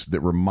announcements that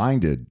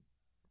reminded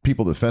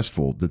people at the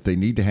festival that they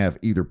need to have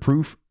either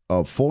proof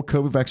of full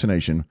COVID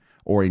vaccination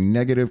or a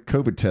negative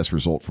COVID test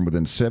result from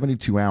within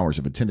 72 hours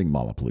of attending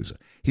Lollapalooza.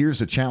 Here's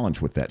the challenge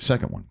with that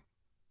second one.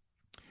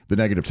 The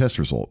negative test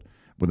result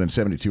within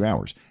 72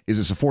 hours is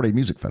it's a 4-day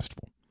music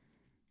festival.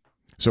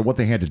 So what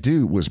they had to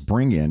do was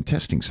bring in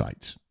testing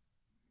sites.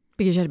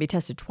 Because you had to be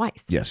tested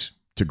twice. Yes,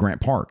 to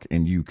Grant Park,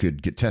 and you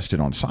could get tested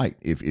on site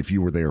if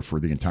you were there for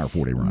the entire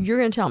 4-day run. You're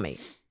going to tell me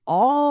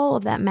all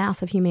of that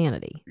mass of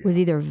humanity was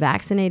either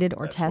vaccinated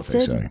or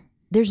tested? That's what they say.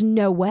 There's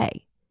no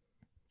way.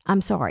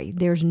 I'm sorry.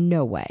 There's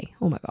no way.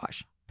 Oh my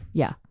gosh.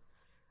 Yeah.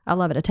 I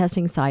love it. A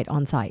testing site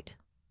on site.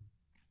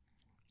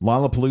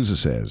 Lollapalooza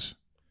says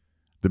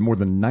that more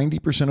than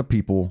 90% of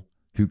people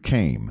who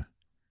came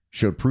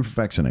showed proof of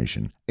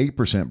vaccination.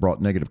 8%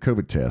 brought negative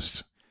COVID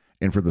tests.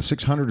 And for the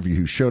 600 of you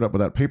who showed up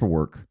without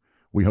paperwork,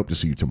 we hope to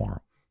see you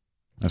tomorrow.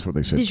 That's what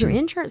they said. Does your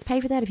insurance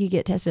pay for that if you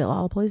get tested at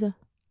Lollapalooza?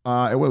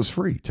 It was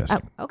free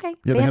testing. Oh, okay.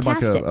 Yeah,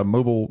 Fantastic. they had like a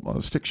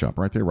mobile stick shop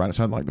right there, right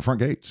outside like the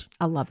front gates.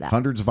 I love that.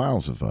 Hundreds of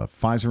vials of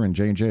Pfizer and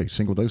J&J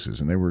single doses,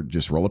 and they were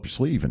just roll up your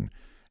sleeve and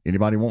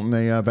anybody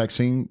wanting a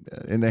vaccine,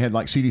 and they had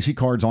like CDC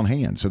cards on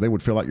hand, so they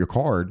would fill out your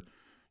card,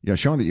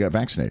 showing that you got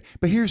vaccinated.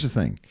 But here's the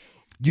thing: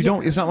 you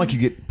don't. It's not like you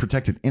get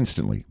protected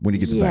instantly when you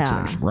get the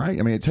vaccination, right?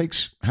 I mean, it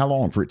takes how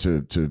long for it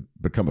to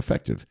become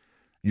effective?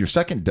 Your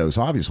second dose,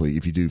 obviously,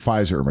 if you do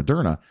Pfizer or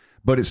Moderna.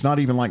 But it's not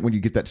even like when you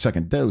get that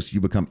second dose,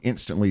 you become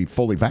instantly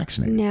fully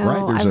vaccinated, no,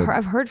 right?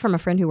 I've heard from a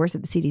friend who works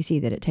at the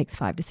CDC that it takes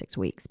 5 to 6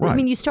 weeks. But right. I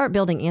mean, you start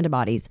building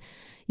antibodies,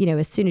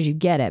 as soon as you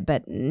get it.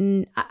 But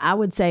I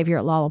would say if you're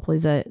at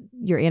Lollapalooza,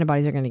 your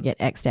antibodies are going to get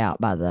X'd out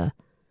by the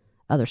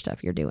other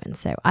stuff you're doing.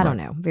 So I don't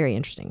know. Very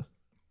interesting.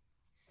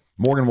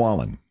 Morgan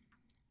Wallen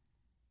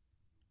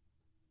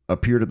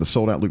appeared at the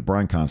sold-out Luke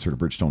Bryan concert at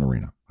Bridgestone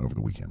Arena over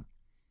the weekend,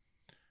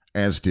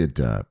 as did,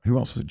 who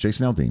else?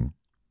 Jason Aldean.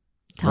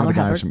 Tyler One of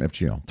the Hubbard. guys from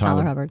FGL.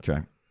 Tyler Hubbard.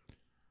 Okay.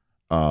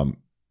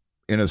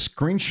 In a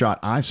screenshot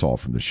I saw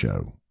from the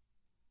show,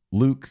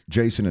 Luke,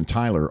 Jason, and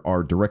Tyler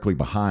are directly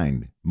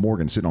behind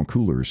Morgan sitting on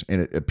coolers. And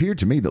it appeared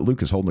to me that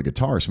Luke is holding a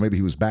guitar, so maybe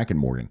he was backing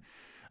Morgan.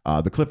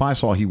 The clip I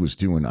saw, he was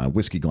doing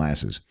whiskey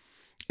glasses.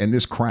 And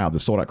this crowd, the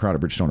sold-out crowd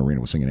at Bridgestone Arena,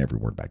 was singing every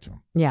word back to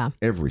him. Yeah.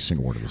 Every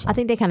single word of the song. I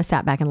think they kind of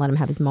sat back and let him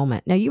have his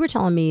moment. Now, you were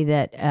telling me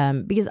that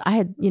because I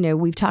had,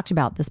 we've talked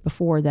about this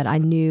before, that I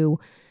knew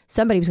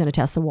somebody was going to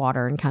test the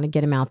water and kind of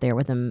get him out there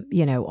with him,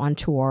 on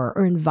tour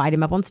or invite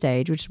him up on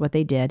stage, which is what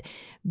they did.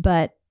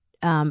 But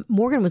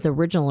Morgan was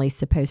originally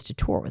supposed to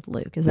tour with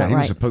Luke. Is that right? He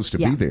was supposed to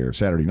be there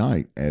Saturday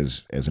night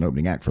as an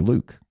opening act for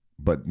Luke.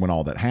 But when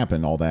all that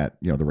happened,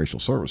 the racial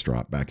service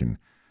dropped back in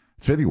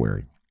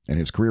February, and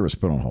his career was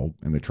put on hold,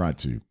 and they tried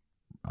to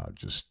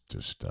just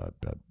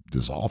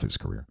dissolve his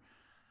career.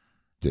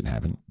 Didn't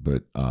happen.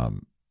 But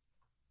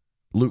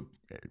Luke,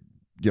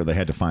 they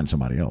had to find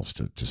somebody else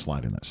to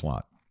slide in that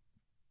slot.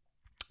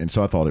 And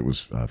so I thought it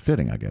was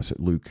fitting, I guess, that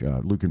Luke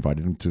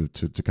invited him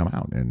to come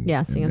out and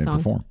sing a song,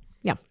 perform.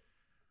 Yeah.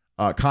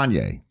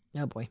 Kanye.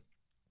 Oh boy.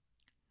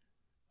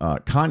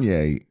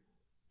 Kanye,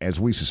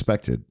 as we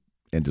suspected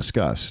and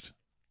discussed,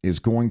 is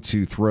going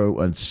to throw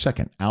a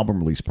second album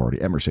release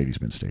party at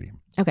Mercedes-Benz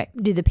Stadium. Okay.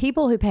 Do the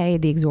people who pay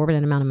the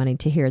exorbitant amount of money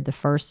to hear the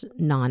first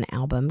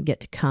non-album get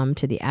to come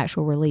to the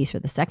actual release for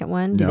the second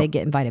one? Do they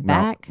get invited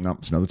back? No,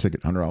 it's another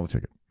ticket, $100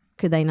 ticket.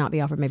 Could they not be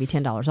offered maybe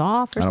 $10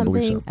 off or I don't something?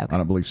 believe so. Okay. I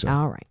don't believe so.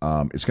 All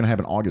right. It's going to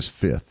happen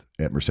August 5th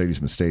at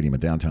Mercedes-Benz Stadium in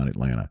downtown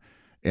Atlanta.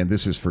 And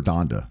this is for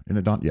Donda.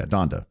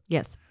 Donda.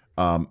 Yes.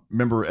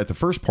 Remember, at the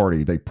first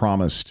party, they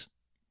promised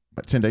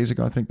about 10 days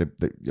ago, I think that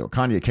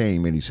Kanye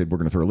came and he said, we're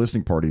going to throw a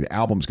listening party. The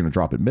album's going to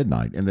drop at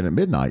midnight. And then at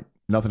midnight,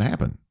 nothing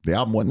happened. The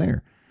album wasn't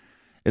there.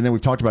 And then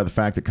we've talked about the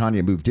fact that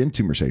Kanye moved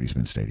into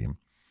Mercedes-Benz Stadium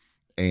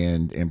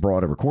and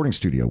brought a recording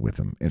studio with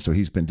him. And so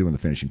he's been doing the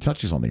finishing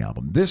touches on the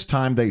album. This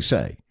time they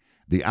say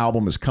the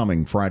album is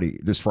coming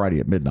this Friday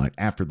at midnight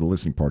after the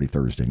listening party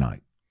Thursday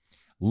night.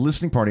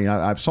 Listening party,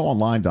 I saw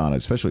online, Donna,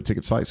 especially at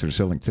ticket sites that are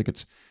selling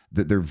tickets,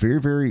 that they're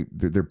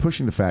they're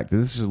pushing the fact that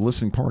this is a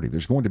listening party.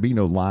 There's going to be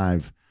no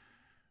live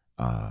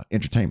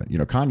entertainment.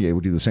 Kanye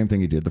would do the same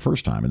thing he did the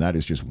first time, and that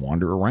is just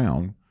wander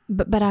around.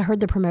 But I heard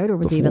the promoter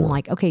was even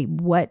like, okay,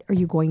 what are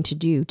you going to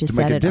do to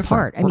set it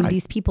apart? I mean,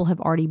 these people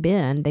have already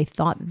been, they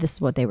thought this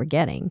is what they were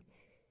getting.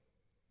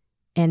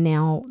 And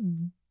now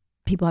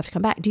people have to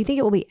come back. Do you think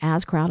it will be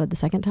as crowded the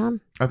second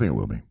time? I think it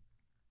will be.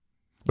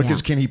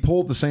 Because can he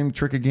pull the same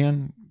trick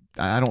again?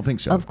 I don't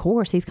think so. Of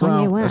course, he's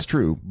Kanye West. That's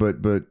true, but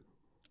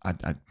I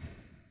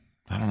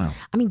don't know.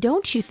 I mean,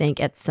 don't you think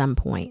at some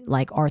point,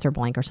 like Arthur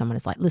Blank or someone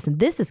is like, listen,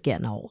 this is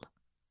getting old.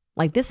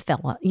 Like this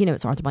fella,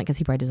 it's Arthur Blank because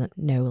he probably doesn't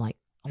know like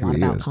a lot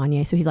about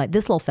Kanye. So he's like,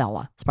 this little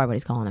fella, that's probably what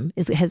he's calling him,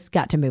 has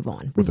got to move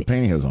on. With the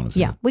pantyhose on his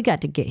head. Yeah, we got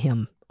to get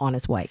him on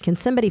his way. Can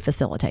somebody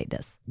facilitate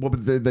this? Well,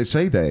 but they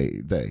say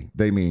they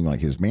meaning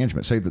like his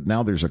management, say that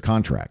now there's a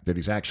contract that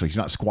he's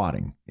not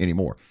squatting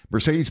anymore.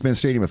 Mercedes-Benz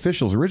Stadium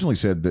officials originally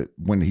said that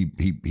when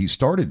he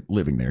started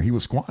living there, he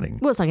was squatting.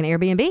 Well, it's like an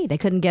Airbnb. They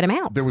couldn't get him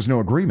out. There was no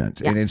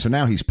agreement. Yeah. And so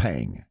now he's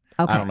paying.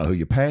 Okay. I don't know who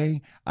you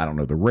pay. I don't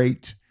know the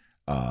rate.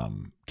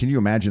 Can you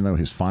imagine though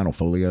his final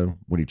folio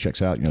when he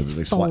checks out?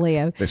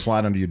 They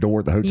slide under your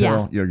door at the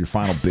hotel. Yeah. Your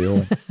final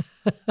bill,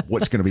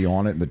 what's going to be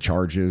on it, and the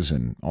charges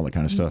and all that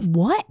kind of stuff.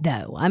 What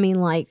though? I mean,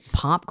 like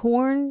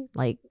popcorn.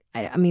 Like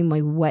I mean,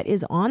 like what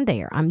is on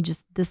there?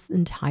 This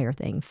entire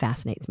thing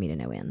fascinates me to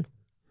no end.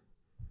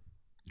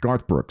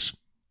 Garth Brooks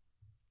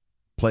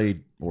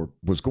played or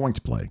was going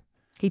to play.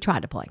 He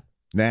tried to play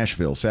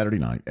Nashville Saturday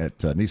night at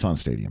Nissan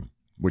Stadium,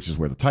 which is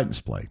where the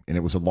Titans play, and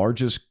it was the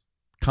largest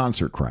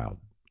concert crowd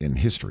in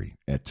history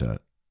at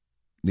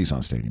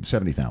Nissan Stadium,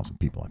 70,000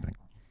 people, I think.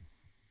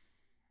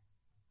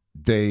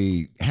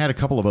 They had a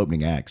couple of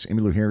opening acts.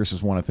 Emmylou Harris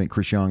is one, I think.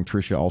 Chris Young,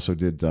 Trisha also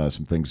did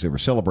some things. They were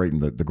celebrating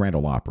the Grand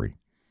Ole Opry.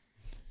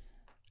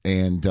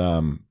 And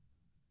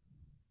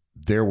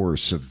there were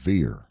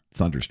severe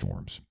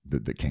thunderstorms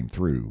that came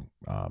through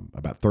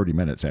about 30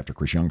 minutes after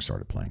Chris Young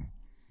started playing.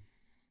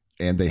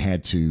 And they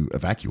had to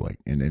evacuate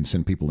and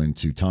send people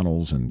into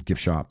tunnels and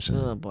gift shops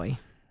and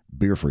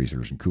beer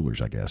freezers and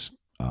coolers, I guess.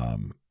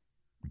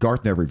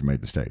 Garth never even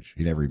made the stage.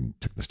 He never even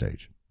took the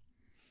stage.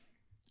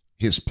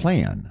 His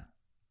plan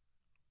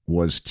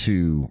was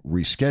to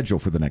reschedule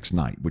for the next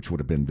night, which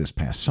would have been this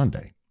past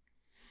Sunday.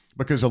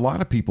 Because a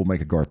lot of people make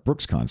a Garth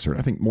Brooks concert,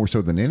 I think more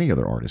so than any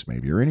other artist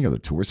maybe, or any other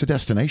tour. It's a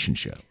destination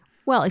show.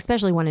 Well,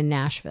 especially one in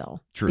Nashville.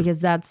 True. Because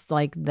that's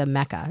like the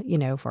mecca,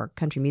 for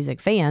country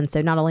music fans.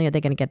 So not only are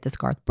they going to get this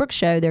Garth Brooks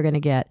show, they're going to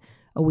get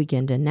a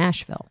weekend in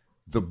Nashville.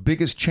 The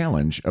biggest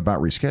challenge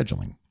about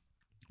rescheduling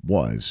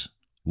was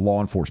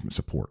law enforcement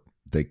support.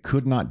 They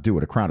could not do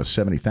it, a crowd of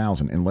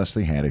 70,000, unless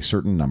they had a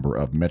certain number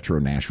of Metro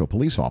Nashville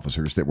police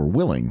officers that were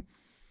willing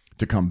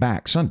to come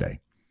back Sunday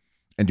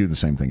and do the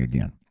same thing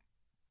again.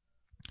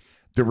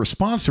 The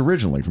response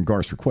originally from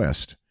Garth's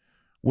request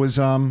was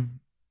a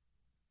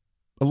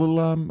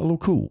little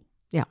cool.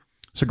 Yeah.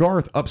 So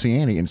Garth ups the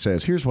ante and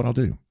says, here's what I'll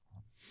do.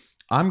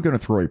 I'm going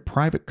to throw a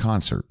private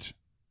concert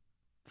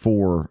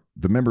for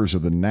the members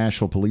of the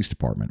Nashville Police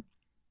Department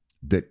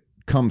that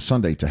come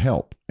Sunday to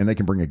help, and they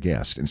can bring a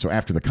guest. And so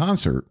after the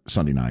concert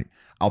Sunday night,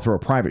 I'll throw a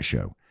private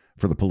show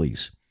for the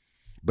police.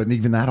 But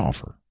even that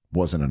offer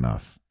wasn't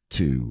enough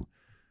to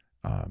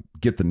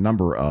get the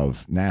number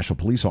of Nashville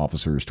police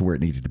officers to where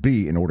it needed to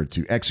be in order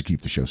to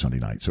execute the show Sunday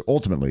night. So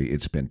ultimately,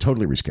 it's been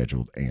totally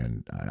rescheduled,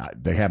 and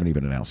they haven't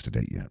even announced a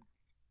date yet.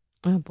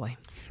 Oh boy!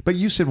 But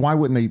you said why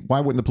wouldn't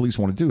the police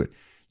want to do it?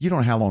 You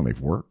don't know how long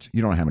they've worked.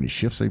 You don't know how many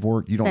shifts they've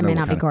worked. You don't know. They may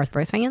not be Garth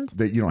Brooks fans.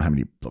 You don't know how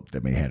many.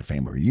 They may have had a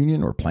family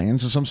reunion or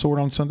plans of some sort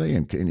on Sunday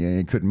and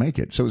couldn't make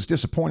it. So it's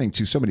disappointing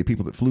to so many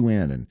people that flew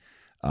in,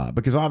 and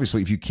because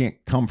obviously if you can't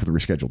come for the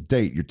rescheduled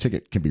date, your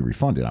ticket can be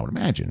refunded, I would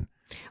imagine.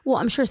 Well,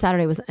 I'm sure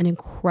Saturday was an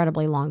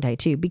incredibly long day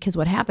too, because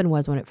what happened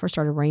was when it first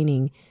started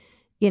raining,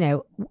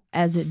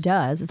 as it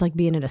does, it's like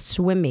being at a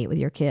swim meet with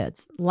your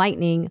kids.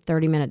 Lightning,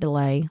 30-minute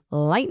delay.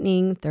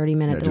 Lightning,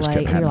 30-minute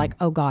delay. And you're like,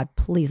 oh God,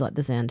 please let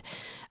this end.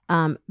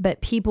 But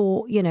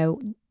people,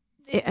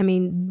 I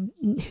mean,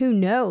 who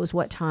knows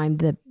what time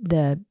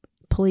the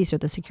police or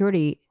the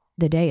security,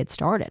 the day it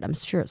started. I'm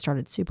sure it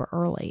started super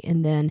early.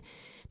 And then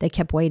they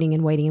kept waiting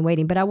and waiting and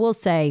waiting. But I will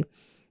say,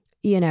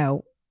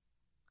 it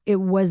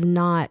was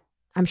not,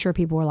 I'm sure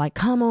people were like,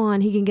 come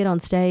on, he can get on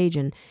stage.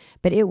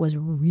 But it was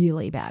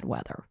really bad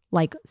weather,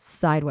 like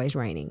sideways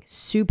raining,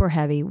 super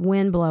heavy,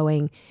 wind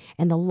blowing,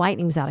 and the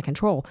lightning was out of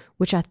control,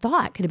 which I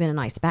thought could have been a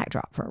nice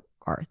backdrop for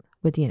Garth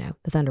with, the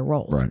thunder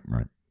rolls.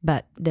 Right.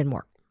 But didn't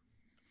work.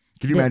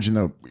 Can you imagine,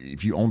 though,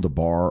 if you owned a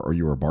bar or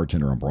you were a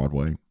bartender on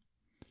Broadway,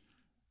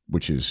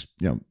 which is,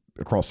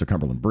 across the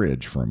Cumberland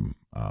Bridge from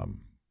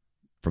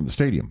the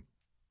stadium,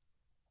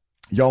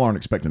 y'all aren't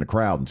expecting a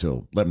crowd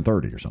until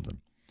 11:30 or something.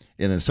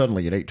 And then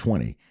suddenly at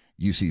 8:20,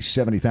 you see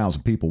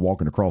 70,000 people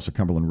walking across the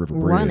Cumberland River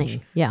Bridge,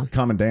 running, yeah,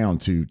 coming down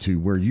to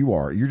where you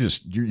are.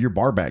 Your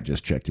bar back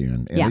just checked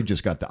in, and they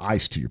just got the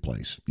ice to your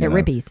place. At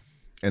Rippy's.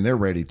 And they're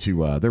ready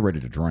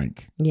to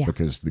drink,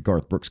 because the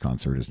Garth Brooks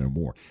concert is no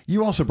more.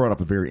 You also brought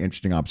up a very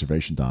interesting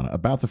observation, Donna,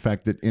 about the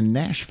fact that in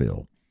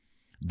Nashville,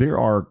 there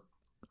are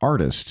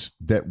artists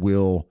that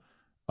will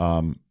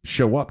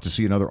show up to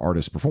see another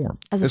artist perform,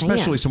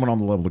 especially someone on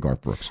the level of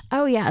Garth Brooks.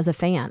 Oh yeah, as a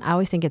fan, I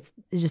always think it's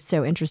just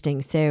so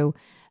interesting. So,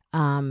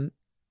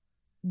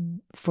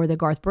 for the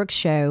Garth Brooks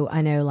show,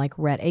 I know like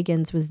Rhett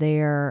Akins was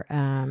there,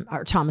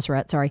 or Thomas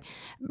Rhett. Sorry,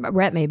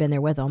 Rhett may have been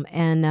there with him,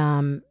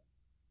 and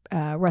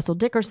Russell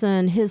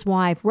Dickerson, his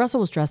wife. Russell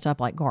was dressed up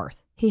like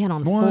Garth. He had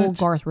on full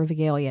Garth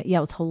regalia. Yeah,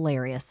 it was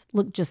hilarious.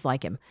 Looked just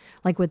like him,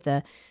 like with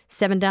the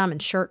 7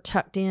 Diamond shirt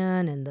tucked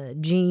in and the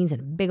jeans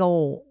and a big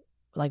old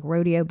like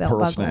rodeo belt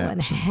buckle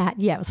and hat.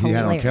 Yeah, it was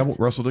hilarious. Had on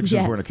Russell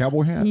Dickerson's wearing a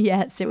cowboy hat.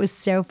 Yes, it was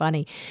so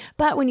funny.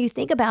 But when you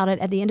think about it,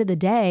 at the end of the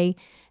day,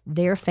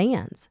 they're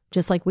fans,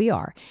 just like we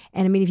are.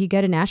 And I mean, if you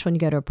go to Nashville and you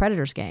go to a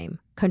Predators game,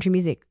 country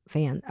music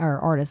fan or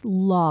artists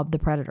love the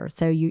Predators.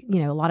 So you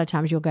know, a lot of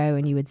times you'll go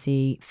and you would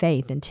see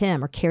Faith and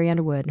Tim or Carrie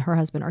Underwood and her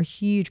husband are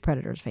huge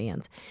Predators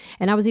fans.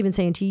 And I was even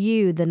saying to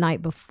you the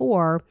night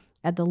before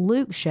at the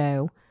Luke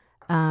show,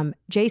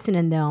 Jason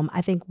and them,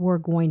 I think we're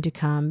going to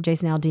come,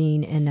 Jason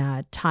Aldean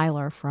and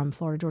Tyler from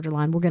Florida Georgia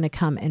Line, we're going to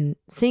come and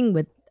sing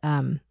with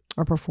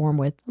or perform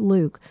with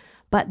Luke.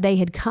 But they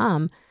had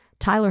come,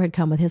 Tyler had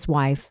come with his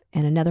wife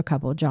and another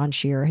couple, John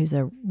Shearer, who's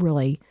a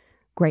really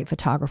great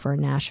photographer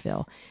in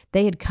Nashville.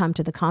 They had come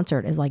to the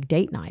concert as like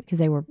date night because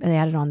they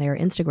had it on their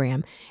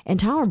Instagram. And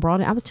Tyler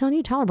brought it. I was telling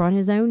you, Tyler brought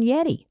his own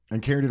Yeti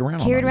and carried it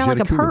around. Like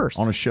a purse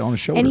on a shoulder.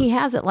 And he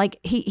has it like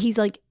he's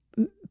like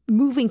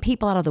moving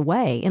people out of the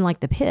way in like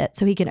the pit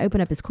so he can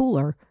open up his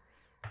cooler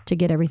to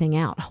get everything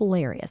out.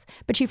 Hilarious.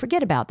 But you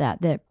forget about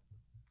that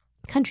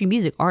country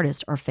music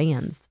artists are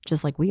fans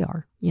just like we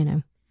are, you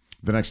know.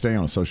 The next day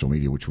on social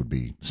media, which would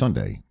be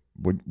Sunday,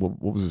 what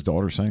was his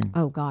daughter saying?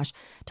 Oh gosh,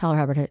 Tyler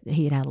Hubbard,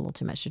 he had a little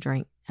too much to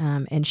drink,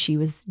 and she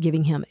was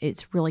giving him.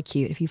 It's really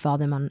cute. If you follow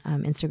them on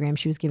Instagram,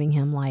 she was giving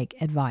him like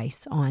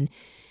advice on,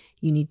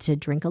 you need to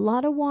drink a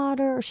lot of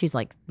water. She's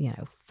like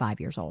 5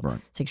 years old, right.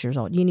 6 years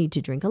old. You need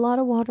to drink a lot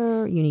of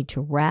water. You need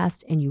to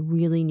rest, and you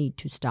really need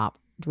to stop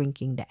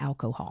drinking the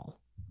alcohol.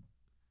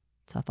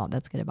 So I thought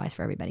that's good advice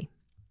for everybody.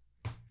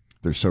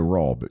 They're so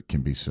raw, but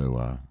can be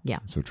so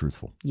so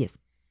truthful. Yes.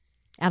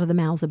 Out of the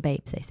mouths of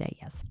babes, they say,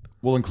 yes.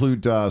 We'll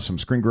include some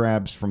screen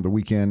grabs from the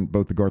weekend,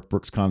 both the Garth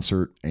Brooks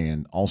concert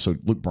and also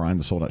Luke Bryan,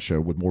 the Sold Out Show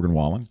with Morgan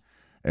Wallen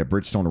at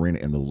Bridgestone Arena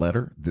in The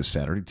Letter this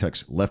Saturday.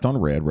 Text Left on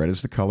Red. Red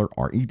is the color,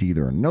 R-E-D.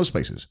 There are no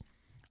spaces.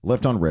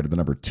 Left on Red, the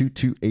number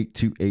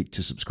 22828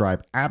 to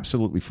subscribe.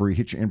 Absolutely free.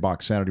 Hit your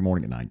inbox Saturday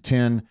morning at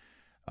 9:10.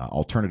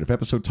 Alternative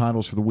episode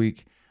titles for the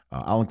week.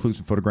 I'll include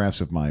some photographs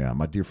of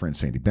my dear friend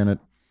Sandy Bennett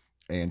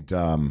and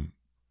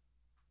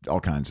all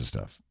kinds of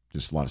stuff.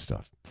 Just a lot of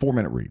stuff.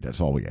 4-minute read.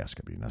 That's all we ask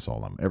of you. And that's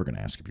all I'm ever going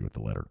to ask of you with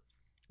the letter.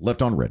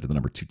 Left on Red to the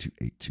number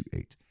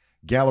 22828.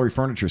 Gallery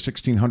Furniture,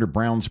 1600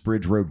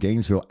 Brownsbridge Road,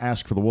 Gainesville.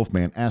 Ask for the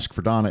Wolfman. Ask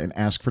for Donna. And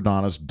ask for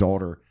Donna's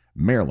daughter,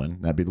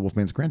 Marilyn. That'd be the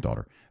Wolfman's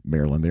granddaughter,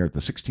 Marilyn, there at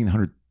the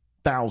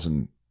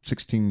 16,000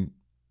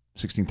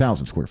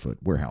 square foot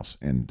warehouse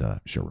and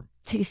showroom.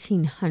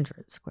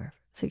 1,600 square.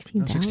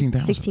 16,000?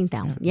 16,000.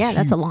 16,000. Yeah,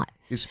 that's a lot.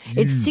 It's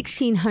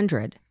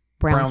 1,600.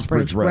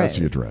 Brownsbridge Road. That's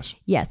the address.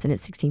 Yes, and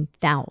it's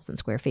 16,000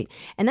 square feet.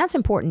 And that's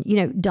important. You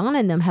know, Donna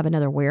and them have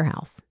another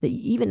warehouse that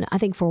even, I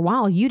think for a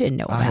while, you didn't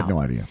know about. I had no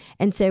idea.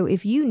 And so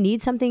if you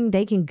need something,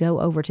 they can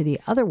go over to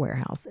the other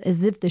warehouse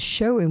as if the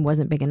showroom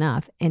wasn't big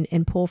enough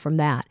and pull from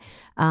that.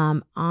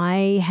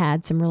 I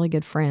had some really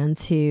good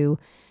friends who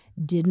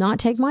did not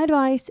take my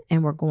advice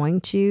and we're going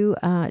to,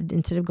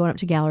 instead of going up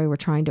to Gallery, we're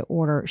trying to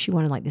order, she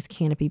wanted like this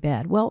canopy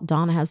bed. Well,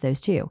 Donna has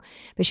those too,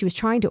 but she was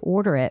trying to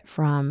order it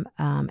from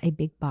a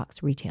big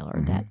box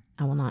retailer that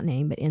I will not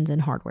name, but ends in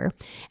hardware.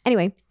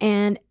 Anyway,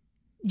 and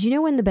do you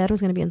know when the bed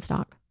was going to be in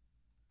stock?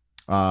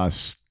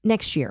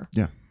 Next year.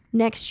 Yeah.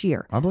 Next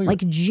year. I believe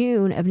like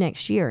June of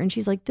next year. And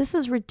she's like, this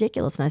is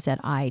ridiculous. And I said,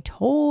 I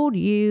told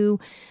you.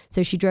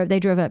 So they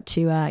drove up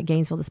to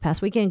Gainesville this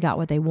past weekend, got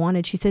what they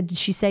wanted. She said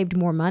she saved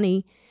more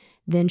money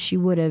than she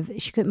would have.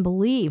 She couldn't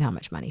believe how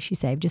much money she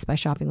saved just by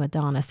shopping with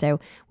Donna. So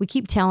we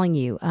keep telling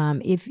you,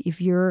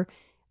 if you're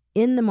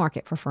in the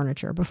market for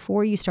furniture,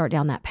 before you start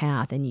down that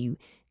path and you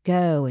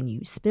go and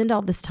you spend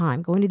all this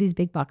time going to these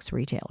big box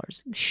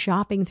retailers,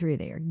 shopping through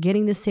there,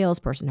 getting the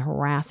salesperson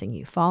harassing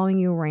you, following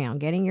you around,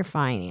 getting your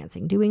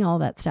financing, doing all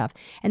that stuff.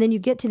 And then you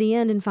get to the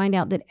end and find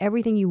out that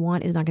everything you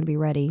want is not going to be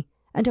ready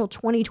until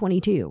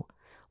 2022.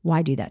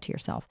 Why do that to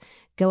yourself?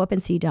 Go up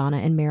and see Donna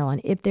and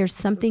Marilyn. If there's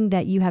something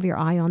that you have your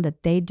eye on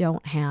that they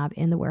don't have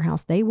in the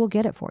warehouse, they will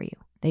get it for you.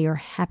 They are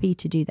happy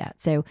to do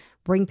that. So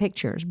bring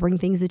pictures, bring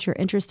things that you're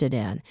interested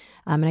in.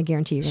 And I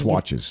guarantee you're going to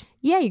swatches.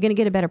 You're going to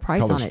get a better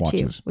price Color on it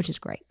swatches. too, which is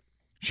great.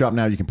 Shop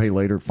now, you can pay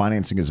later.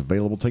 Financing is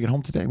available. Take it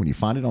home today. When you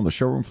find it on the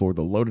showroom floor,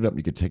 they'll load it up and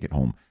you can take it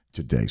home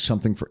today.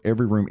 Something for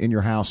every room in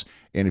your house.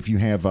 And if you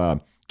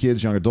have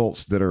kids, young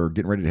adults that are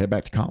getting ready to head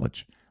back to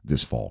college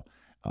this fall,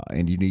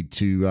 and you need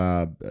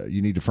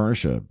to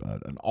furnish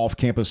an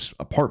off-campus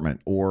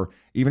apartment or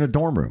even a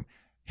dorm room,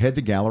 head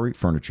to Gallery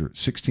Furniture,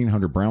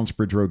 1600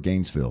 Brownsbridge Road,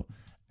 Gainesville.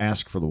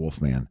 Ask for the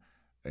Wolfman,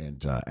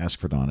 and ask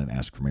for Donna, and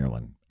ask for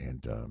Marilyn,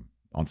 and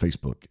on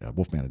Facebook,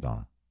 Wolfman and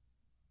Donna.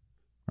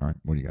 All right,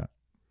 what do you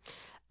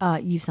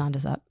got? You signed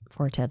us up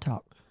for a TED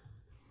Talk.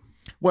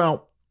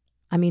 Well,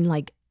 I mean,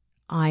 like,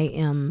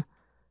 my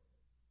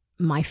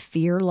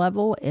fear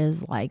level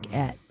is like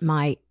at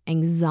my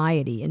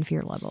anxiety and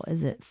fear level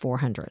is at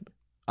 400.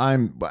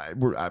 I'm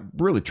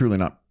really truly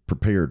not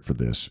prepared for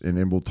this,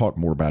 and we'll talk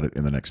more about it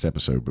in the next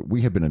episode, but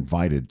we have been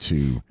invited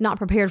to... Not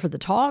prepared for the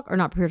talk or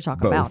not prepared to talk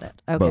both, about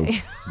it?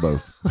 Okay.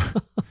 Both.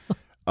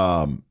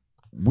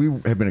 We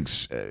have been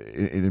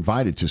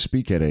invited to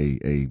speak at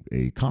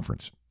a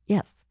conference.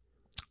 Yes.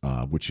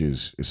 Which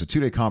is a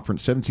 2-day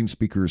conference, 17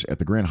 speakers at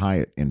the Grand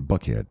Hyatt in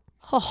Buckhead.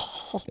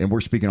 Oh. And we're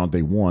speaking on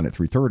day 1 at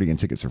 3:30, and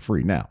tickets are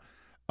free. Now,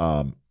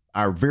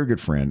 our very good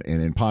friend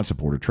and pod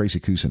supporter, Tracy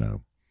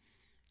Cousineau,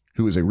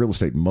 who is a real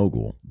estate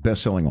mogul,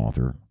 best-selling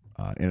author,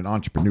 and an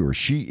entrepreneur,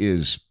 she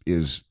is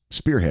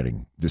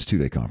spearheading this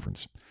 2-day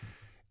conference.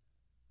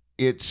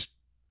 It's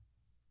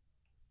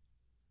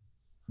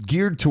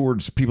geared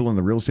towards people in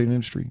the real estate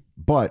industry,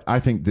 but I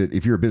think that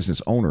if you're a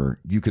business owner,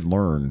 you could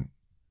learn.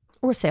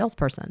 Or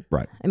salesperson.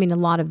 Right. I mean, a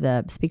lot of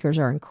the speakers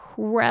are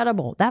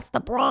incredible. That's the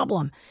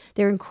problem.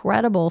 They're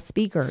incredible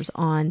speakers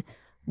on,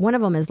 one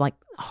of them is like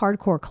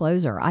hardcore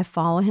closer. I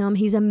follow him.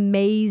 He's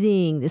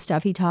amazing. The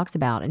stuff he talks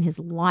about and his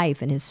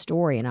life and his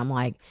story. And I'm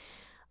like,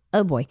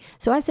 oh boy.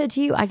 So I said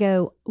to you, I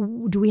go,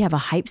 do we have a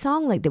hype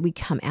song like that we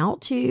come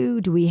out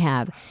to? Do we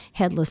have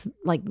headless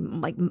like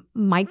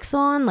mics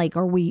on? Like,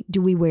 are we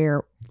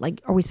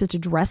supposed to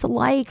dress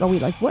alike? Are we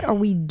like, what are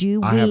we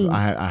doing?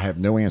 I have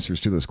no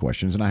answers to those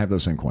questions, and I have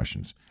those same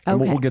questions. And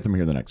we'll get them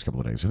here the next couple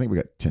of days. I think we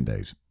got 10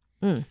 days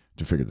to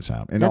figure this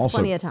out. And that's also,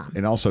 plenty of time.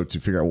 And also to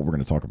figure out what we're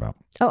going to talk about.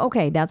 Oh,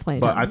 okay. That's plenty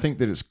of time. But I think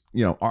that it's,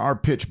 our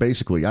pitch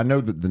basically, I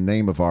know that the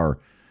name of our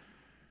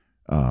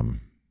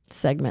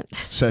segment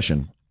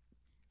session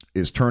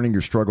is turning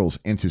your struggles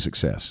into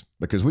success,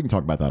 because we can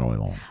talk about that all day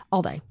long.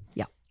 All day.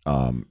 Yeah.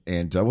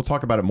 And we'll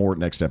talk about it more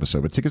next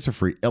episode, but tickets are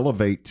free.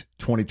 Elevate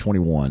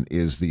 2021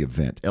 is the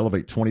event.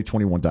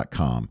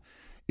 Elevate2021.com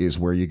is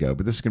where you go.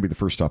 But this is going to be the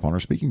first stop on our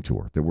speaking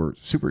tour that we're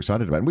super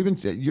excited about. And we've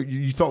been,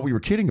 you thought we were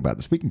kidding about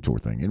the speaking tour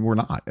thing, and we're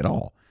not at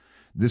all.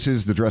 This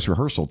is the dress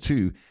rehearsal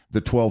to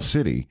the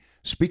 12-city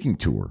speaking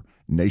tour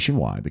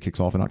nationwide that kicks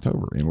off in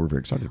October. And we're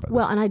very excited about this.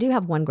 Well, and I do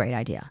have one great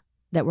idea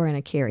that we're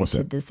going to carry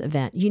to this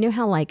event. You know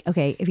how, like,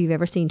 okay, if you've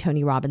ever seen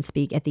Tony Robbins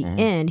speak, at the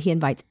end, he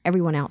invites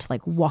everyone out to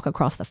like walk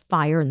across the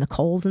fire and the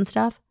coals and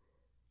stuff.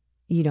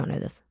 You don't know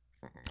this.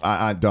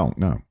 I don't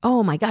know.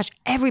 Oh my gosh.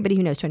 Everybody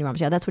who knows Tony Robbins,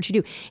 yeah, that's what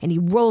you do. And he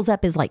rolls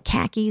up his like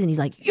khakis and he's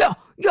like, yeah.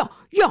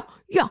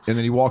 And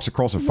then he walks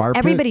across a fire pit.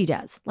 Everybody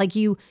does. Like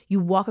you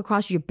walk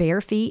across your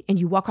bare feet and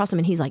you walk across them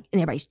and he's like,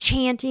 and everybody's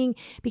chanting,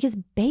 because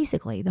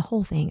basically the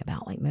whole thing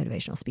about like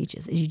motivational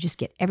speeches is you just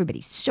get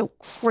everybody so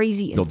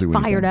crazy and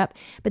fired up.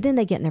 But then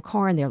they get in their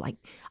car and they're like,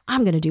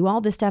 I'm going to do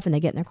all this stuff. And they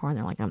get in their car and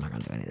they're like, I'm not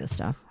going to do any of this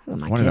stuff. Who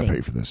am I kidding? Why did I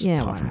pay for this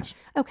conference?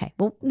 Okay.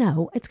 Well,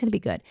 no, it's going to be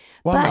good.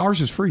 Well,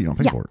 ours is free. You don't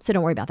pay for it. So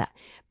don't worry about that.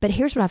 But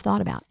here's what I've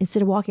thought about.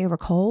 Instead of walking over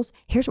coals,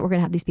 here's what we're going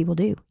to have these people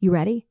do. You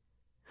ready?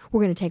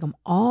 We're going to take them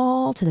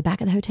all to the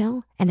back of the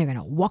hotel and they're going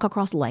to walk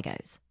across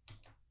Legos.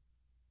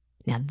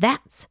 Now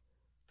that's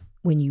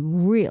when you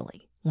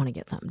really want to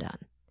get something done.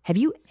 Have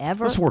you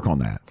ever? Let's work on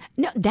that.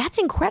 No, that's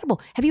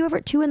incredible. Have you ever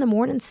at 2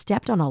 a.m.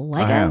 stepped on a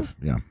Lego? I have,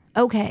 yeah.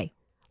 Okay.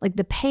 Like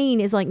the pain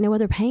is like no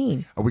other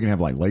pain. Are we going to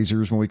have like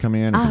lasers when we come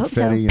in, and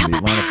confetti, and the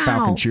Atlanta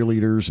Falcon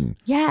cheerleaders, and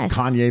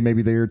Kanye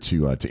maybe there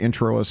to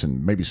intro us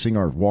and maybe sing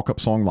our walk-up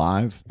song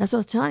live? That's what I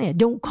was telling you.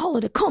 Don't call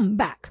it a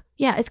comeback.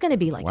 Yeah, it's going to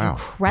be like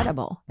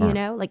incredible. You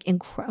know, like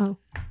incredible.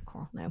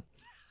 No.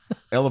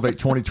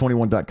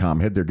 Elevate2021.com.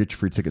 Head there, get your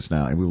free tickets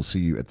now, and we will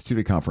see you at the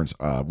 2-day conference.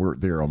 We're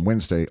there on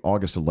Wednesday,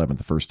 August 11th,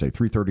 the first day,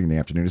 3:30 in the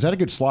afternoon. Is that a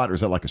good slot, or is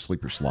that like a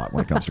sleeper slot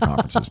when it comes to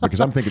conferences? Because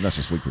I'm thinking that's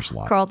a sleeper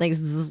slot. Carl thinks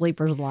it's a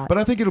sleeper slot. But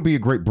I think it'll be a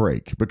great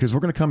break, because we're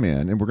going to come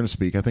in and we're going to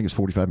speak. I think it's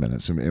 45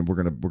 minutes, and we're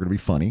going to be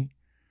funny.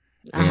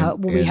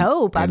 We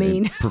hope.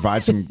 And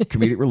provide some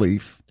comedic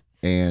relief.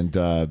 And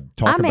talk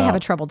about... I may have a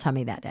troubled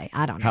tummy that day.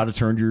 I don't know. How to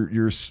turn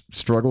your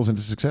struggles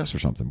into success or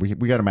something.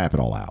 We got to map it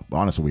all out.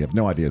 Honestly, we have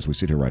no idea as we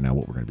sit here right now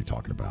what we're going to be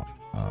talking about.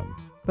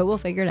 But we'll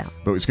figure it out.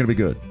 But it's going to be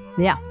good.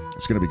 Yeah.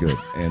 It's going to be good.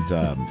 And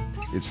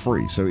it's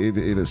free. So if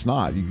it's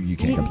not, you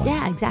can't complain.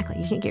 Yeah,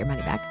 exactly. You can't get your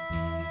money back.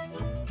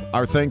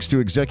 Our thanks to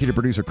executive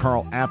producer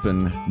Carl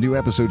Appen. New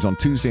episodes on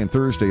Tuesday and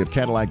Thursday of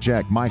Cadillac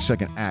Jack, My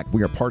Second Act.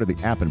 We are part of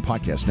the Appen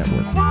Podcast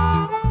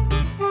Network.